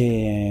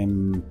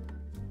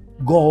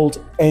gold,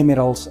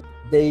 emeralds.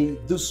 They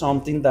do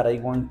something that I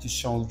want to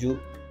show you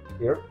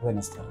here.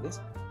 Buenas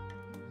tardes.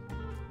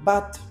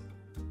 But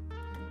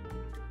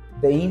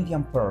the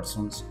Indian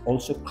persons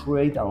also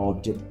create an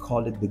object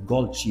called the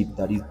gold chip,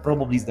 that is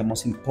probably the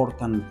most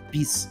important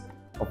piece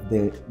of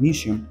the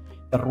museum,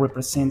 that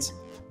represents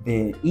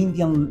the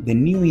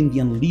new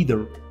Indian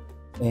leader,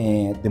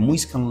 the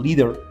Muiscan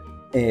leader,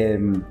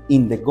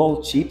 in the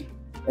gold chip,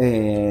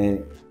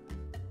 in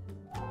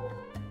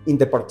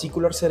the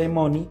particular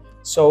ceremony.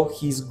 So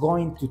he's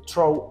going to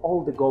throw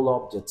all the gold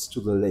objects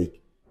to the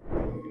lake.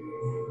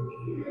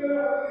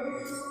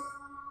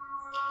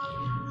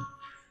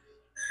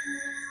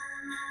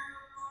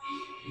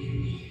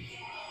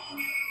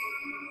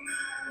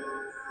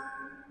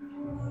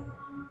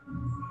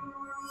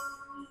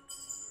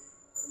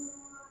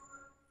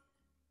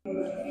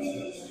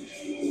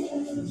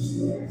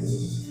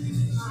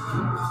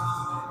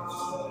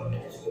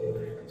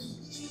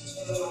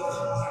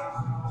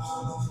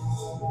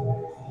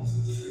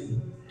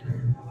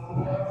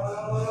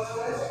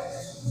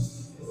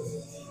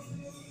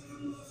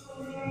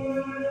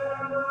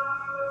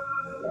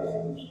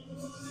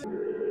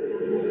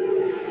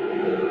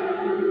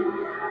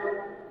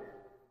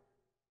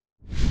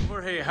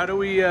 Jorge, how do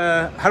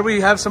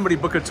we have somebody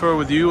book a tour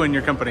with you and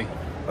your company?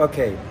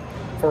 Okay,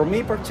 for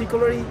me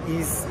particularly,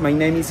 my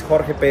name is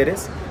Jorge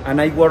Perez, and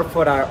I work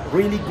for a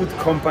really good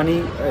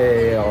company,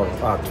 or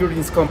a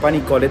tourism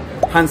company called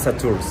Hansa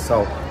Tours.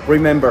 So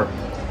remember,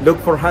 look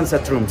for Hansa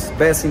Tours,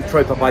 best in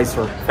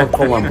TripAdvisor for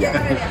Colombia.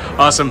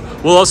 Awesome.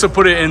 We'll also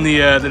put it in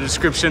the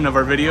description of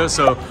our video.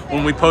 So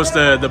when we post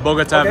the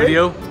Bogota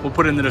video, we'll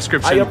put it in the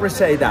description. I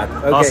appreciate that.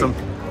 Okay. Awesome.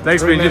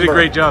 Thanks, man. You did a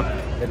great job.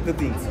 The 2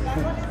 things.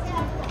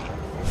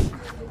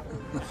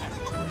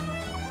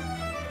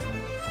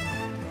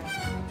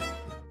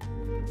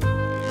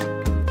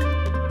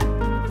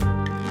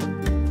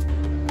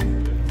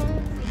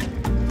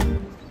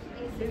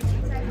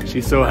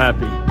 She's so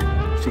happy.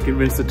 She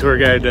convinced the tour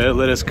guide to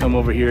let us come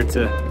over here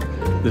to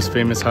this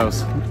famous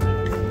house.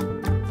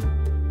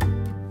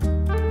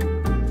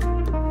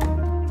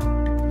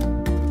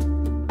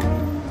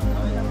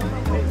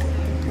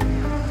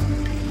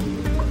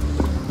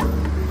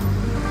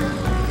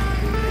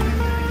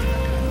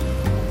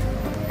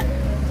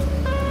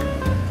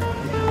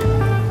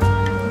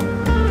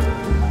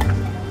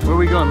 Where are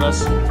we going,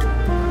 Les?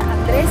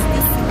 Andrés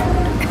dice.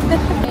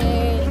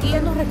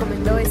 Guía nos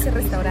recomendó ese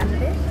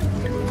restaurante.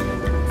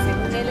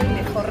 Según él, el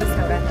mejor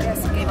restaurante,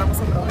 así que vamos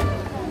a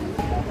probarlo.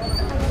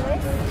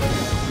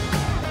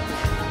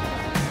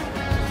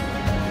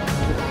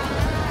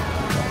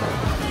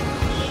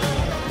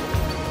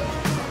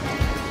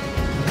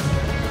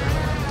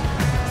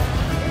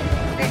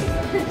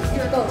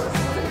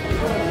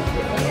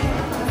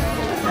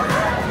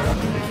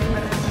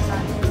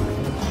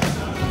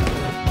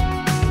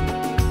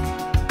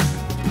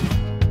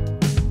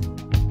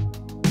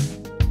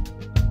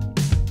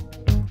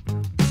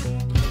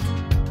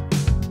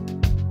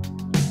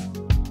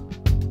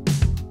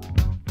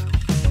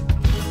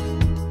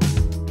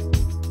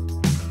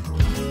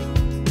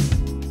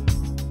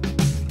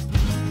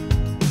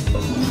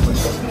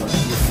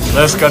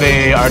 Les got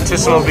a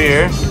artisanal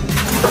beer.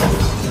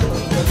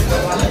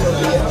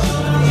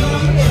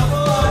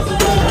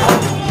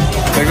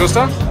 ¿Te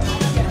gusta?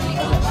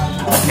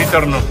 Mi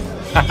turno.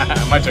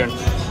 My turn.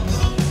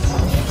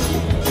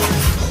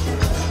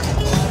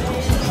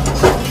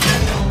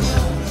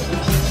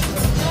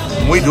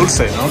 Muy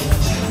dulce, ¿no?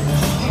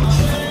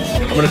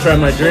 I'm gonna try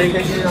my drink.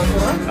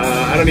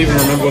 I don't even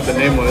remember what the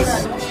name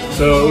was.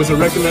 So it was a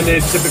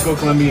recommended typical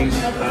Colombian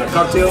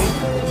cocktail.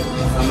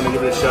 I'm gonna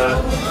give it a shot.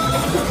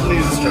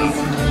 Please straw.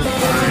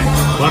 Alright,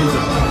 bottoms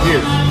up.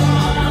 Here.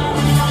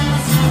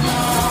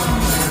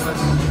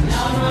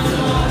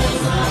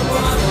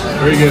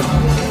 Very good.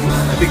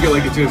 I think you'll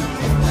like it too.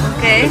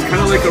 Okay. It's kind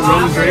of like a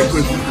rum drink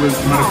with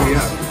maracuyá,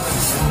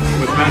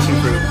 with passion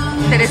fruit.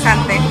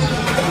 Interesante.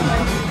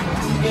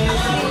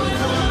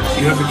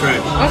 You have to try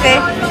it. Okay.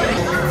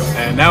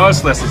 And now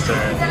it's Leslie's turn.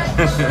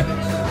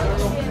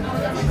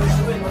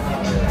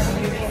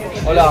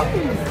 Hola.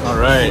 All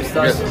right.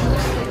 Good.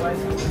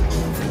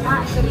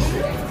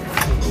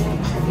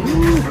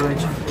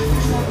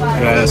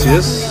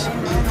 Gracias.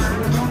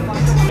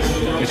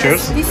 It's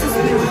yours? This is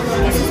for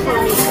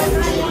me.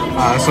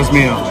 Eso es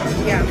mío.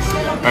 Yeah.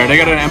 All right, I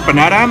got an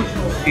empanada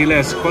y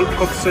las ¿cuál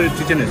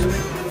tú tienes?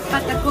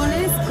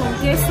 Patacones con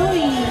queso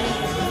y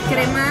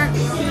crema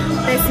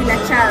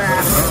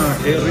deshilachada,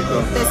 Qué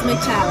rico.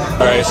 desmechada.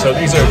 All right, so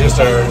these are just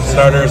our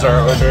starters, our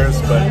hors d'oeuvres,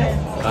 but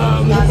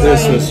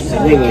this was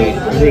really,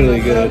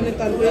 really good.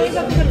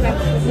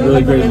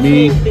 Really great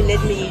meat.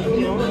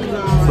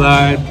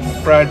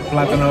 Fried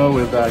plátano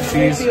with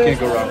cheese, can't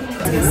go wrong.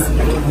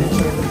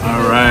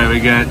 All right, we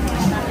got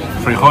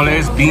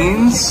frijoles,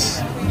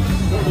 beans,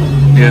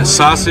 yeah,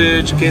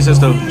 sausage. ¿Qué es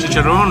esto?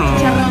 Chicharrón o?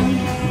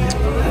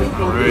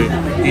 All right.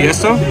 ¿Y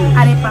esto?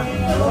 Arepa.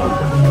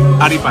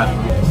 Arepa.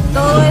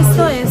 Todo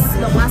esto es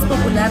lo más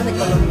popular de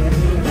Colombia.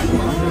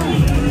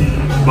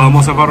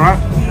 Vamos a probar.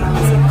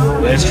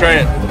 Let's try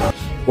it.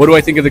 What do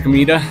I think of the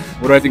comida?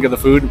 What do I think of the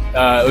food?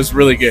 It was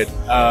really good.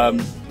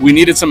 We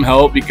needed some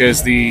help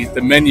because the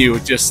menu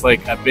was just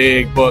like a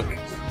big book,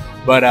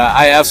 but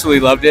I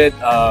absolutely loved it.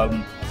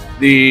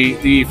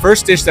 The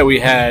first dish that we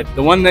had,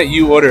 the one that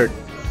you ordered,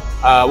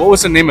 what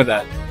was the name of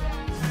that?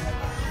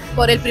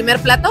 Por el primer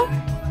plato,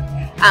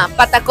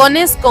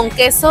 patacones con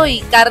queso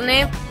y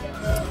carne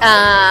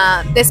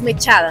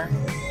desmechada.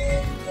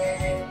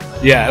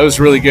 Yeah, it was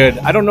really good.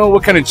 I don't know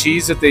what kind of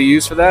cheese that they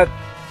use for that.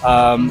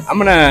 I'm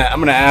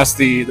gonna ask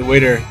the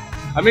waiter,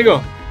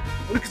 amigo,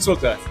 una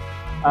consulta.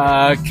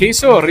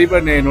 Queso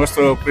arriba de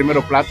nuestro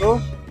primer plato.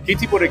 ¿Qué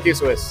tipo de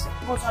queso es?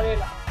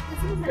 Mozzarella.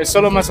 Es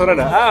solo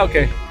mozzarella. Ah,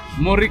 okay.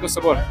 Muy rico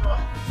sabor.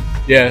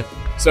 Yeah.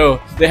 So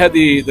they had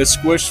the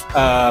squished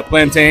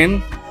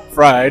plantain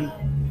fried,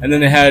 and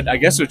then they had, I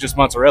guess it was just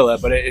mozzarella,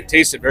 but it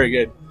tasted very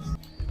good.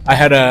 I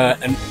had a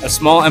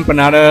small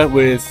empanada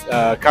with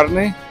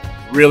carne,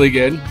 really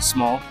good,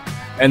 small.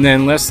 And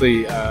then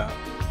Leslie,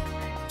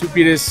 tú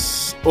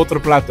pides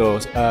otro plato,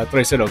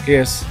 tercero,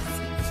 ¿qué es?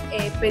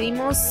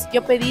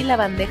 Yo pedí la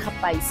bandeja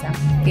paisa,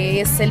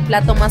 que es el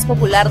plato más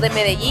popular de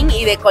Medellín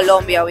y de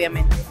Colombia,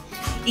 obviamente.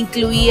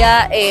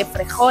 Incluía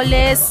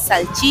frijoles,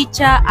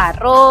 salchicha,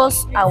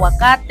 arroz,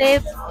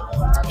 aguacate,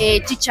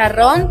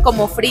 chicharrón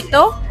como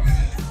frito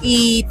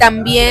y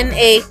también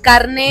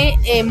carne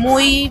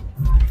muy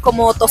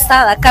como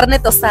tostada, carne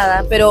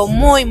tostada, pero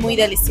muy, muy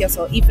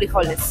delicioso, y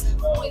frijoles.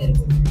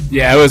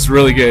 Yeah, it was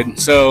really good.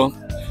 So,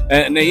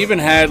 and they even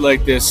had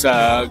like this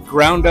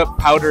ground up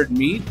powdered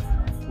meat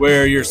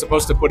where you're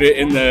supposed to put it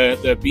in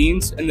the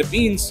beans, and the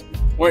beans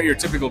weren't your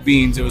typical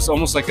beans. It was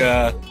almost like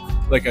a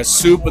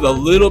soup with a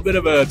little bit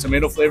of a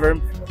tomato flavor,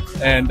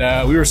 and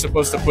we were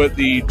supposed to put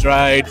the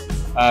dried,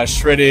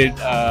 shredded,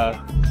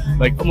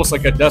 like almost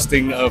like a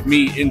dusting of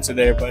meat into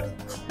there, but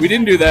we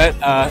didn't do that.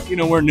 You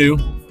know, we're new,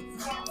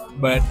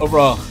 but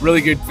overall,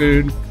 really good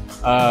food.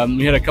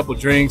 We had a couple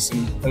drinks,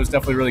 and it was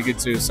definitely really good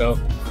too. So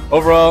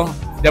overall,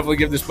 definitely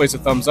give this place a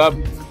thumbs up.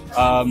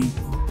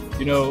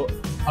 You know,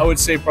 I would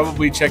say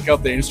probably check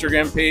out the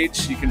Instagram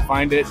page. You can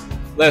find it.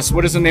 Les,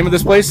 what is the name of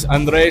this place?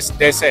 Andres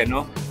DC,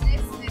 no?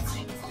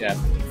 Yeah.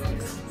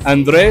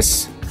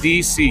 Andres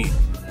DC.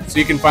 So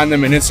you can find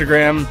them on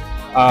Instagram.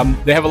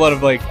 They have a lot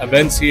of like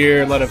events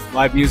here, a lot of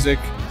live music.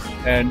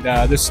 And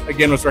this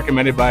again was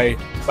recommended by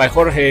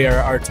Jorge,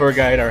 our tour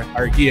guide,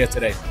 our guia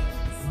today.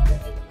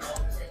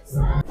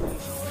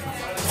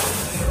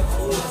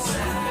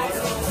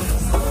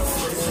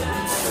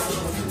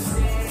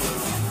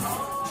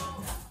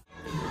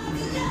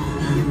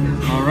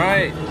 All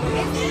right.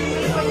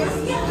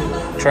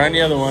 Trying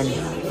the other one.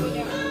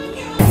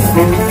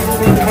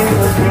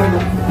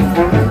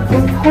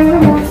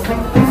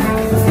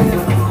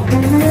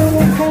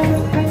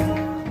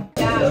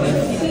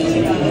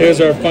 Here's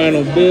our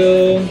final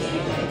bill.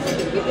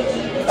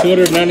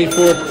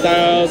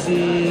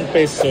 294,000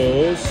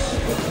 pesos.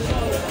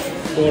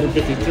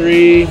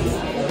 453.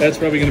 That's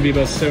probably going to be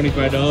about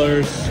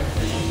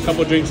 $75.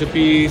 Couple drinks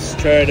apiece.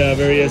 Tried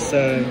various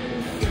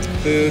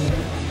food.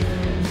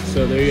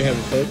 So there you have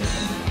it, folks.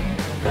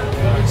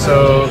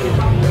 So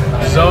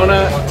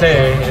Zona T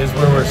is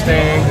where we're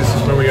staying. This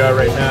is where we are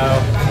right now.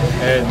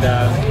 And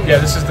yeah,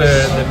 this is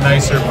the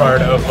nicer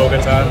part of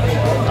Bogota.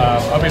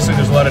 Obviously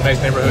there's a lot of nice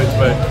neighborhoods,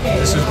 but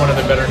this is one of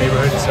the better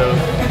neighborhoods. So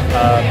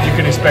you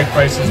can expect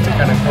prices to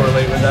kind of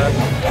correlate with that.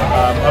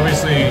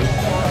 Obviously,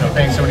 you know,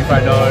 paying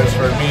 $75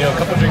 for a meal, a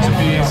couple drinks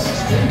apiece.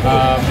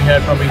 We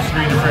had probably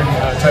 3 different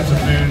types of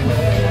food.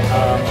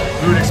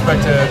 We would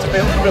expect to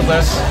pay a little bit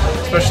less,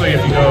 especially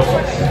if you go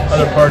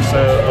other parts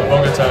of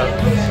Bogota.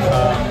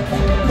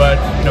 But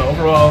you know,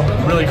 overall,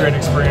 really great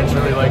experience.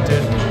 Really liked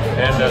it,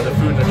 and the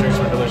food and the drinks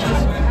were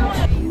delicious.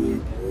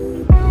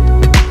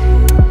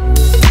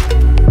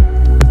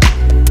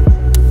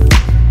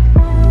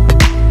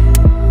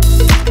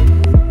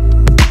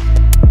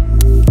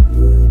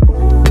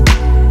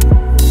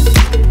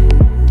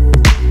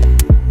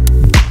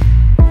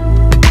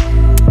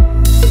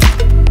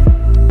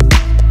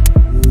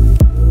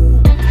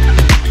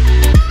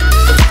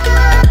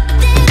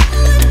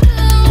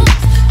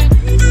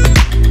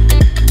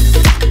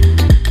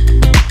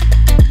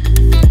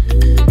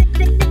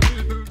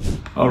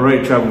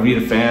 Alright, Travel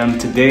Vida fam,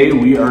 today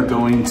we are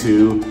going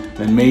to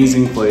an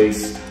amazing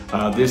place.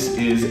 This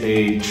is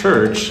a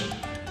church,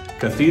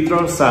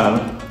 Cathedral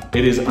Sal.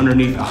 It is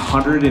underneath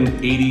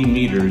 180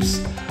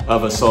 meters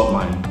of a salt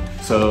mine.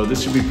 So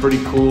this should be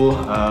pretty cool.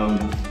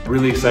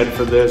 Really excited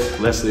for this.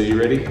 Leslie, are you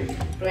ready?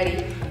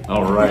 Ready.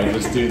 Alright,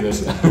 let's do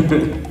this.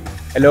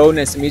 Hello,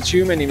 nice to meet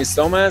you. My name is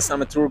Thomas.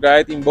 I'm a tour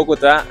guide in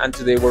Bogota, and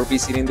today we're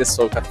visiting the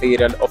Salt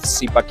Cathedral of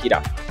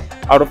Zipaquirá.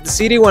 Out of the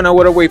city, 1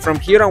 hour away from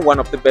here, and one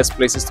of the best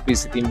places to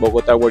visit in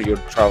Bogota where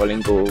you're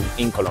traveling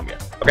in Colombia.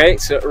 Okay,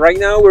 so right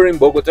now we're in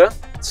Bogota.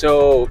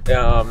 So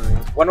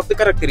one of the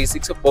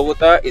characteristics of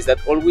Bogota is that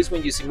always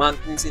when you see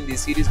mountains in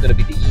this city, it's going to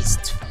be the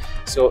east.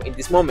 So in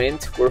this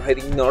moment, we're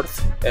heading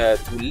north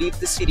to leave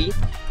the city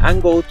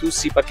and go to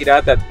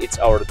Zipaquirá, that it's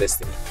our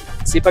destiny.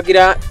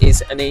 Zipaquirá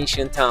is an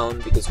ancient town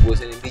because it was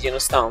an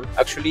indigenous town.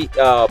 Actually,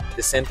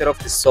 the center of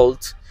the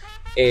salt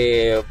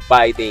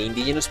by the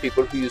indigenous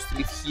people who used to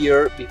live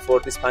here before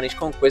the Spanish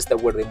conquest,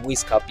 that were the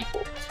Muisca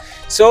people.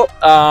 So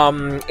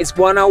it's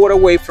 1 hour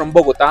away from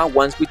Bogota.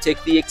 Once we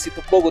take the exit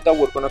of Bogota,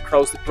 we're gonna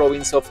cross the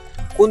province of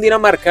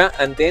Cundinamarca,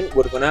 and then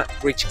we're gonna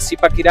reach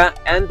Zipaquirá,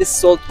 and the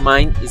salt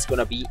mine is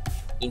gonna be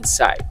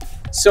inside.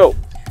 So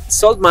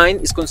salt mine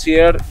is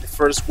considered the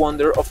first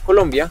wonder of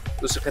Colombia.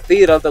 It was a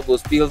cathedral that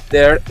was built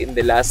there in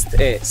the last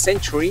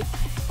century,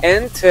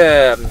 and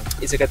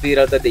it's a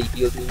cathedral that they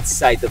built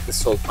inside of the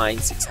salt mine,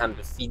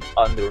 600 feet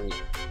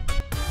underneath.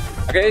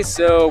 Okay,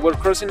 so we're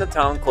crossing a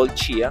town called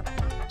Chía.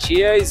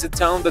 Chía is a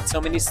town that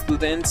so many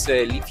students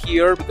live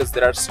here because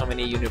there are so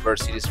many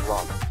universities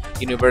around.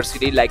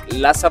 University like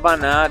La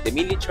Sabana, the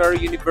military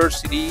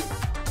university,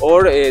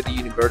 or the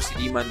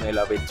University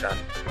Manuela Beltrán.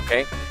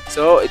 Okay,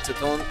 so it's a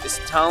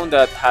town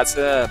that has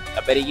a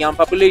very young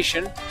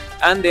population.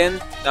 And then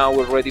now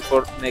we're ready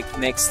for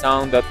next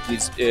town that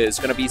is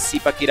going to be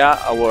Zipaquirá,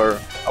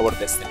 our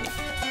destiny.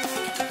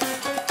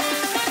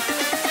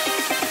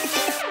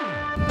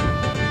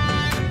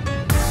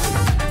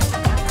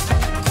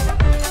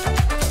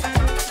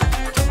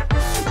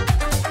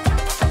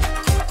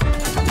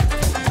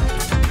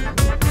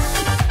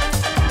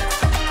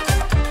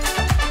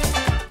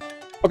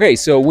 Okay,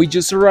 so we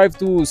just arrived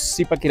to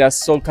Zipaquirá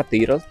Salt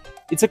Cathedral.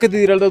 It's a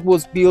cathedral that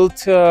was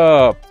built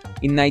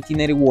in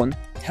 1981.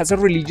 It has a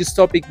religious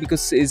topic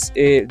because it's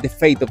the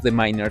faith of the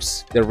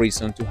miners, the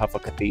reason to have a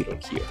cathedral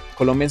here.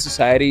 Colombian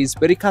society is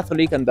very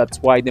Catholic, and that's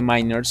why the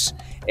miners,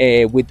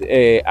 with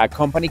a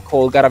company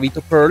called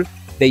Garavito Pearl,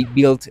 they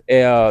built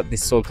the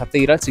Salt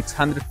Cathedral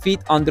 600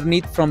 feet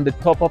underneath from the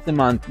top of the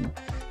mountain.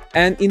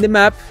 And in the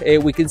map,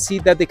 we can see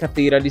that the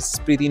cathedral is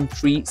split in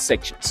 3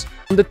 sections.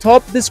 On the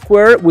top, the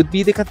square would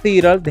be the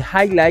cathedral, the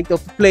highlight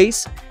of the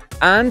place.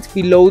 And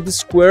below the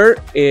square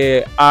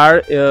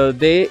are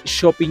the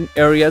shopping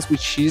areas,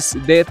 which is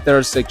the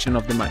 3rd section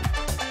of the mine.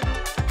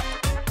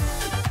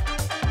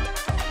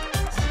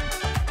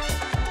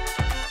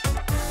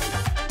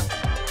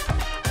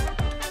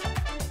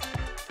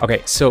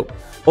 Okay, so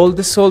all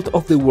the salt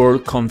of the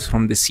world comes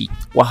from the sea.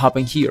 What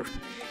happened here?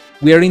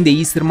 We are in the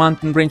eastern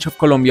mountain range of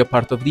Colombia,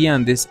 part of the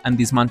Andes, and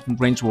this mountain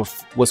range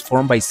was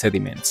formed by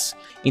sediments.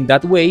 In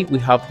that way, we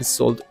have the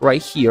salt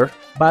right here,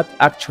 but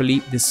actually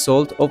the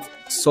salt of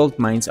salt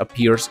mines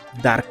appears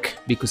dark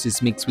because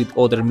it's mixed with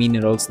other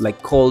minerals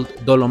like coal,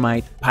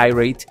 dolomite,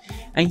 pyrite,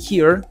 and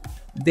here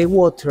the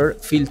water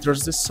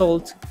filters the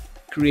salt,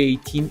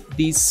 creating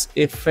this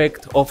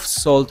effect of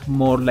salt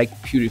more like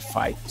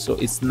purified. So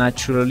it's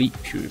naturally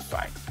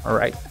purified. All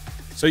right.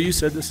 So you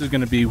said this is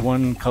going to be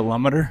 1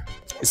 kilometer?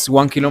 It's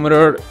 1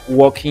 kilometer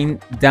walking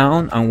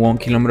down and 1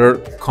 kilometer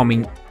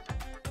coming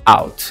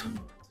out.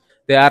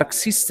 The arc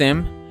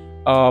system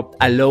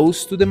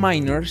allows to the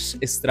miners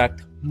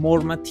extract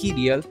more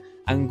material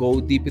and go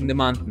deep in the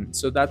mountain.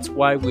 So that's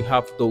why we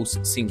have those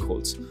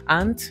sinkholes.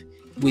 And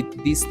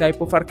with this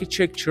type of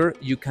architecture,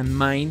 you can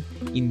mine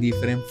in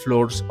different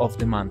floors of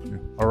the mountain.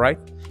 All right.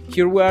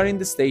 Here we are in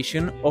the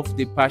station of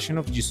the Passion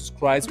of Jesus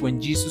Christ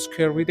when Jesus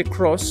carried the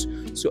cross.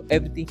 So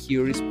everything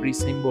here is pretty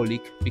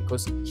symbolic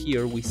because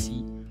here we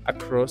see a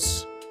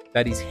cross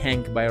that is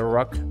hanged by a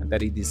rock, and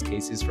that in this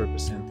case is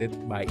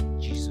represented by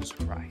Jesus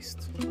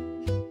Christ.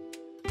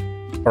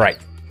 All right.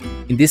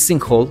 In this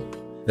sinkhole,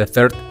 the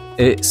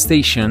 3rd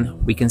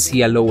station, we can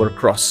see a lower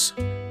cross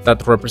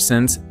that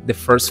represents the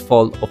first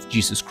fall of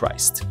Jesus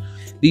Christ.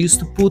 They used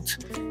to put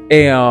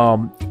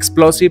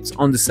explosives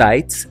on the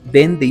sides.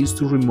 Then they used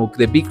to remove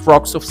the big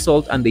rocks of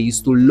salt, and they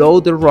used to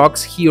load the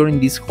rocks here in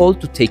this hole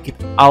to take it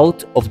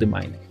out of the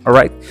mine. All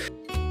right.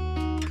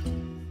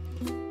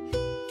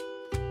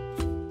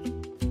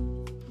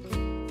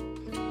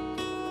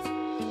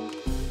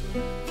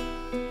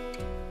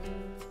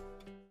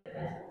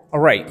 All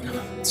right,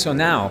 so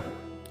now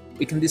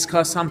we can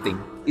discuss something.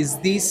 Is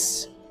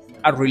this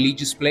a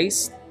religious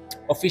place?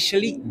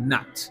 Officially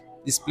not.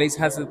 This place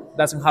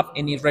doesn't have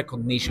any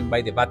recognition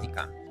by the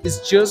Vatican.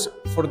 It's just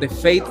for the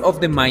faith of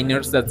the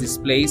miners that this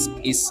place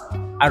is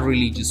a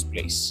religious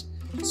place.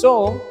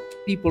 So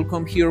people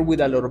come here with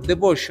a lot of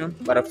devotion,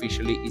 but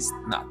officially it's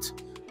not.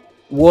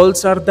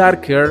 Walls are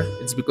darker.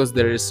 It's because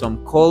there is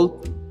some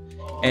cold.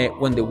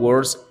 When the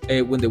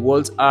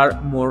walls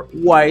are more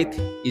white,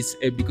 is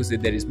because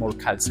there is more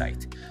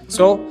calcite.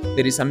 So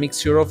there is a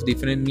mixture of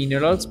different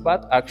minerals,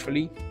 but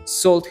actually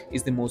salt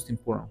is the most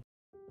important.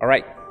 All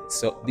right,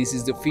 so this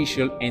is the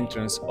official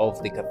entrance of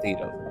the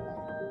cathedral,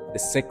 the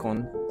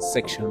second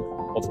section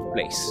of the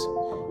place.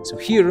 So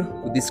here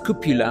with this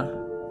cupola,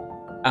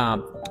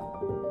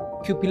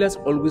 cupolas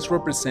always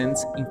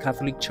represents in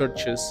Catholic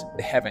churches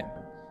the heaven,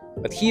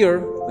 but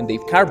here when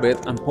they've carved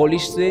it and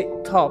polished the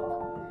top,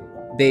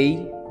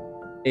 they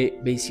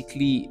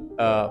basically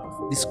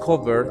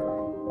discovered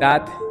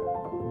that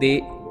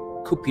the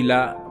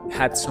cupola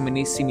had so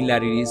many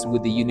similarities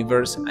with the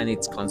universe and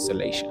its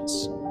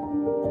constellations.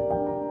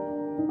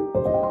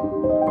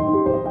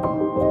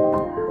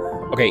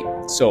 Okay,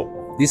 so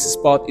this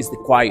spot is the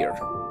choir.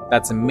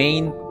 That's the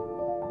main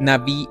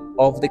nave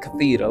of the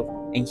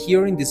cathedral, and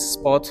here in this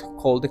spot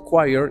called the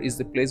choir is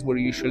the place where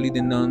usually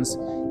the nuns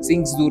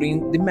sings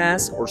during the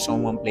mass or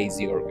someone plays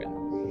the organ.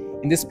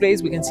 In this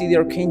place we can see the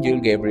Archangel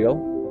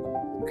Gabriel.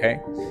 Okay,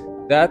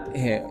 that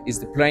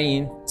is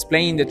playing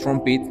the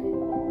trumpet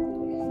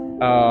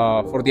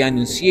for the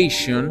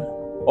annunciation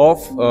of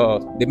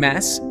the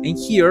mass, and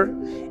here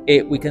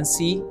we can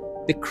see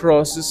the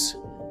crosses.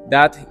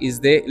 That is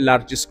the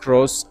largest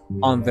cross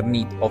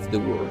underneath of the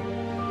world.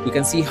 We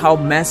can see how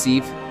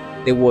massive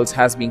the walls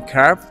has been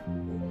carved,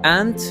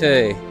 and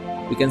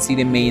we can see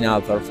the main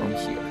altar from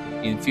here.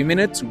 In a few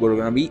minutes we're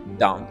gonna be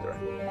down there.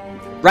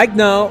 Right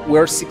now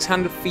we're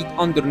 600 feet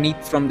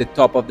underneath from the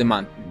top of the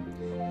mountain.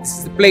 This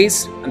is the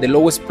place and the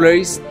lowest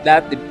place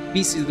that the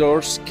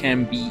visitors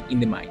can be in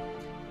the mine.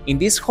 In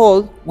this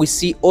hall we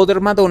see other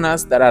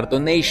Madonnas that are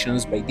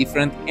donations by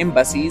different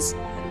embassies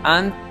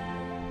and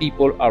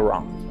people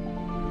around.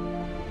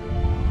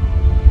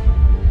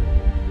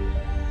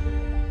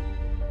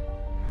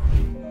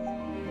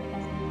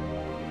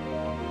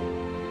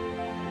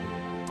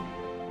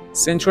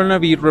 Central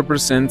Navir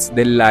represents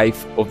the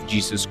life of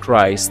Jesus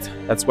Christ.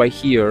 That's why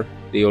here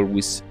they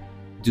always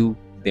do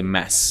the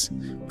mass.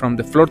 From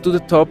the floor to the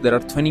top there are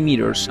 20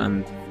 meters,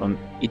 and from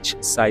each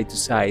side to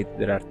side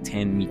there are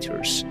 10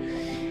 meters.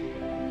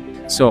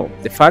 So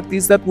the fact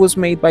is that was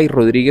made by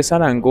Rodriguez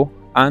Arango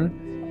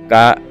and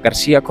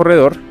Garcia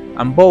Corredor,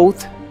 and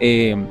both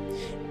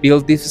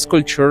built this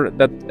sculpture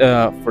that,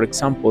 for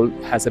example,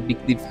 has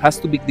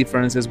two big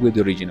differences with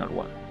the original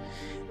one.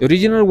 The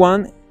original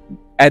one,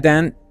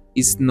 Adam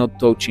is not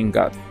touching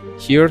God.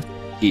 Here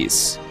he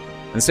is.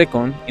 And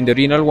second, in the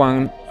original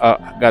one,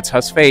 God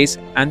has face,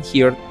 and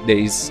here there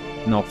is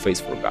no face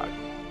for God.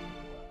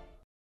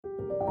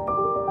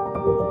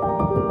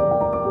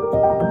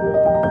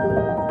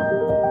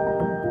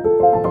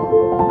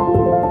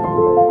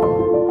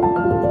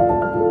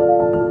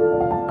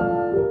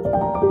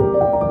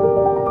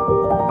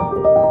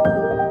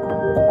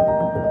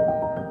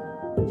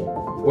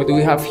 What do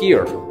we have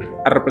here?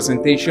 A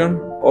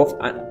representation of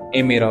an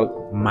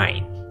emerald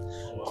mine.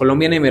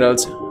 Colombian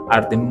emeralds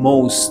are the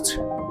most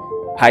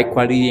high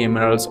quality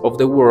emeralds of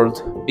the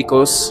world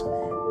because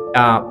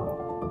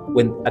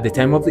when at the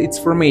time of its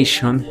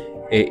formation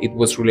it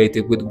was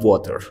related with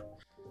water.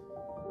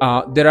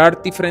 There are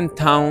different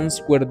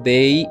towns where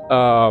they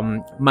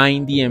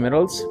mine the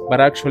emeralds,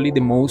 but actually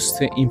the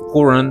most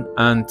important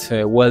and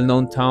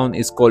well-known town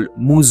is called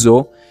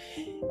Muzo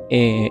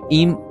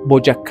in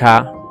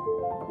Boyacá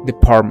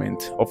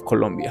department of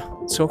Colombia.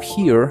 So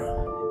here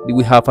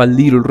we have a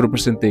little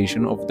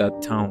representation of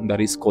that town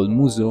that is called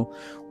Muzo,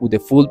 with a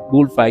full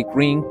bullfight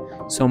ring,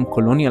 some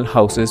colonial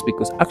houses,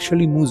 because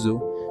actually Muzo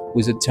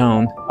was a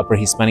town, a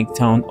pre-Hispanic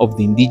town of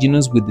the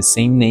indigenous with the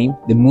same name,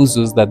 the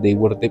Muzos, that they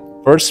were the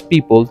first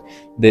people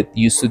that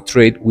used to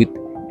trade with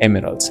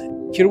emeralds.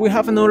 Here we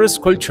have another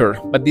sculpture,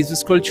 but this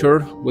sculpture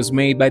was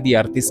made by the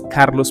artist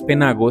Carlos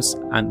Penagos,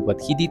 and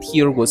what he did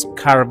here was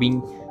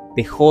carving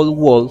the whole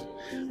wall,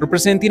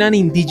 representing an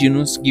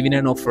indigenous giving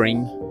an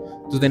offering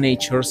to the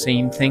nature,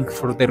 saying thank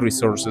for the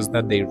resources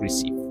that they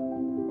receive.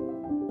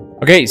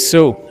 Okay,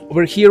 so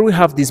over here we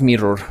have this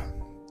mirror.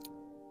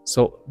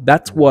 So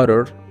that's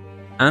water,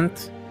 and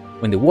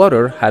when the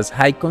water has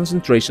high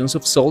concentrations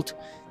of salt,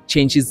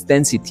 changes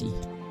density,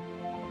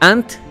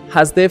 and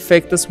has the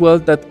effect as well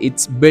that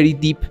it's very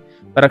deep,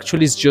 but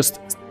actually it's just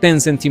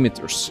 10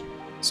 centimeters.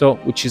 So,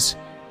 which is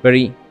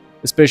very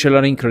special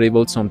and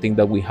incredible, something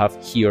that we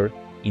have here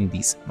in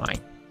this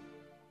mine.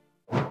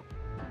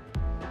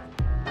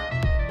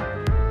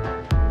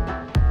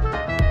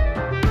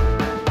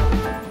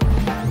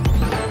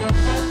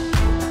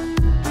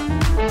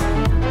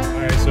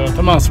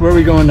 Tamals, where are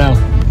we going now?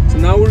 So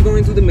now we're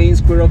going to the main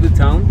square of the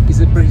town.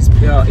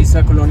 It's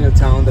a colonial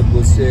town that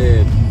was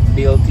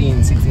built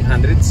in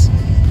 1600s.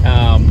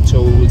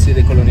 So we will see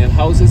the colonial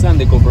houses and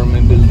the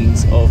government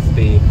buildings of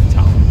the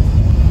town.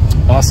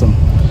 Awesome.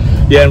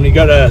 Yeah, and we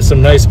got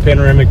some nice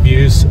panoramic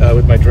views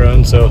with my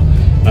drone, so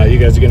you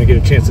guys are going to get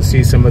a chance to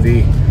see some of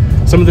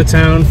the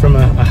town from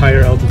a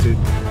higher altitude.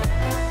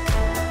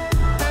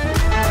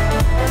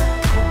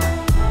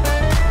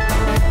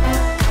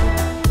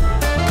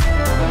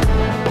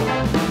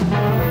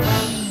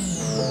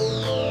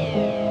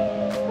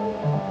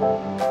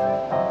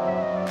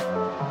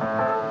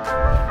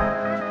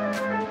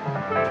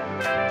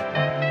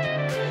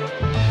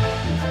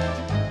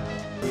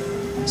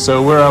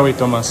 So where are we,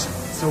 Tomas?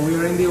 So we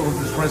are in the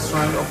oldest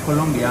restaurant of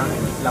Colombia,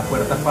 La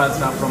Puerta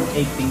Falsa, from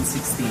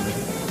 1816.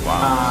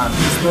 Wow.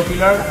 It's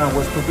popular and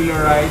was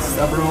popularized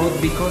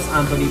abroad because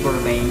Anthony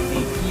Bourdain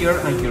ate here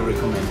and he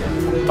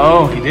recommended.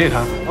 Oh, he did,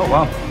 huh? Oh,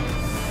 wow.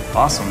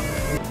 Awesome.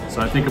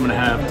 So I think I'm gonna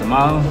have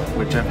tamal,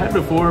 which I've had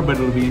before, but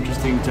it'll be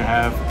interesting to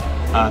have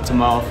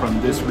tamal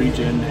from this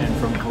region and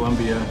from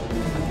Colombia.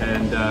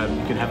 And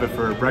you can have it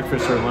for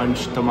breakfast or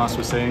lunch, Tomas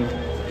was saying.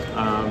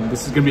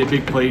 This is gonna be a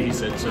big plate, he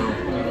said, so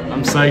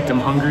I'm psyched, I'm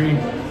hungry.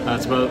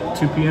 It's about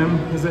 2 p.m.,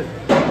 is it?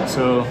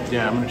 So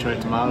yeah, I'm gonna try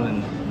tamal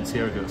and see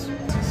how it goes.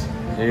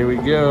 Here we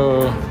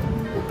go.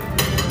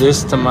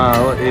 This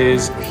tamal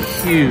is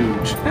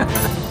huge.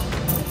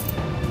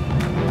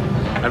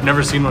 I've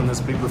never seen one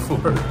this big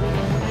before.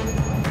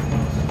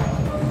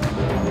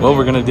 Well,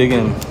 we're gonna dig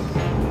in.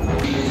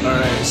 All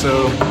right,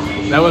 so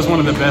that was one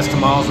of the best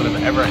tamales that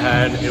I've ever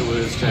had. It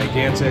was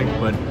gigantic,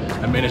 but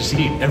I managed to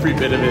eat every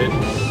bit of it,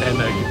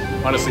 and I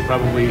honestly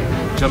probably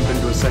jump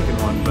into a second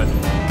one. But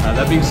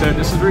that being said,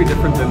 this is very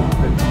different than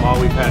tamal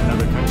we've had in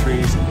other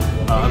countries.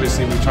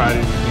 Obviously, we tried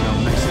it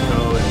in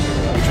Mexico,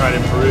 and we tried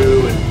it in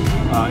Peru,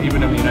 and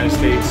even in the United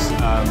States,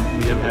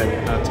 we have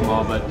had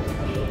tamal,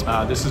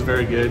 but this is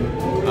very good.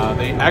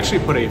 They actually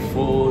put a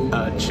full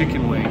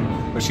chicken wing,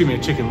 or excuse me,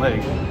 a chicken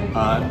leg,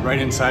 right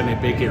inside, and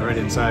they bake it right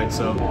inside.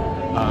 So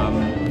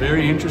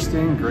very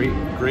interesting,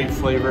 great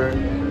flavor,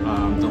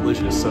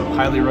 delicious. So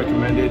highly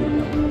recommended.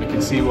 I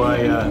can see why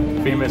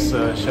famous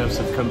chefs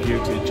have come here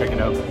to check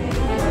it out.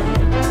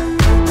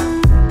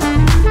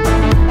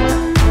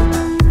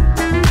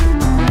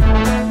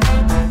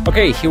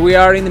 Okay, here we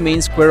are in the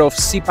main square of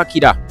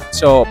Zipaquirá.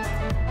 So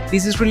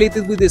this is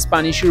related with the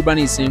Spanish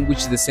urbanism,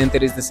 which the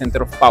center is the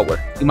center of power.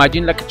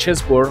 Imagine like a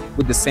chessboard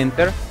with the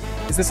center.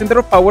 It's the center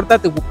of power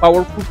that the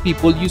powerful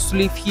people used to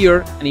live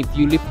here, and if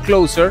you live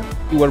closer,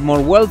 you were more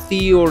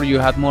wealthy or you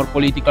had more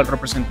political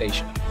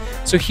representation.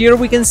 So here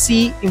we can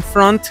see in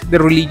front the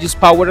religious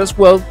power as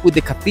well with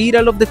the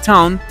cathedral of the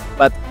town,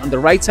 but on the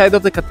right side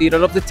of the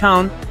cathedral of the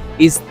town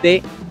is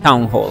the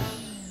town hall.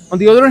 On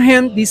the other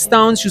hand, these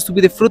towns used to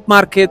be the fruit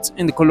markets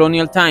in the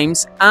colonial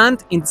times,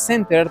 and in the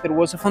center there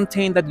was a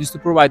fountain that used to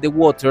provide the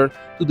water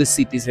to the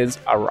citizens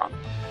around.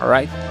 All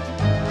right.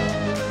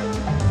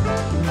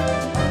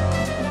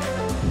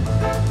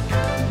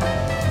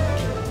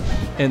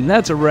 And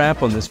that's a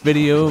wrap on this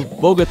video.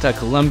 Bogota,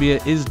 Colombia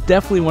is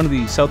definitely one of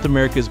the South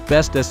America's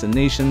best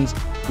destinations.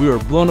 We were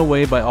blown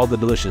away by all the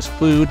delicious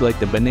food, like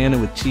the banana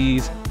with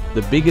cheese,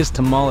 the biggest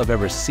tamal I've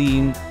ever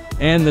seen,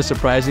 and the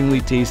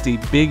surprisingly tasty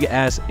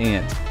big-ass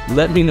ant.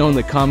 Let me know in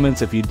the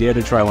comments if you dare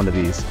to try one of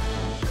these.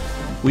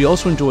 We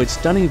also enjoyed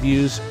stunning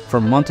views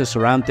from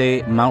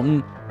Monserrate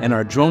Mountain, and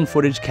our drone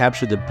footage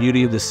captured the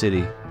beauty of the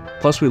city.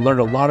 Plus, we learned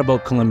a lot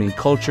about Colombian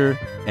culture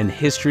and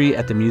history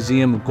at the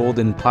Museum of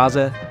Golden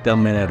Plaza Del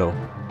Minero.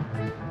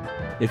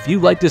 If you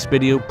liked this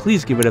video,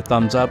 please give it a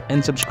thumbs up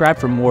and subscribe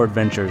for more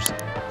adventures.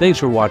 Thanks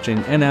for watching,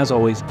 and as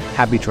always,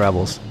 happy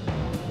travels.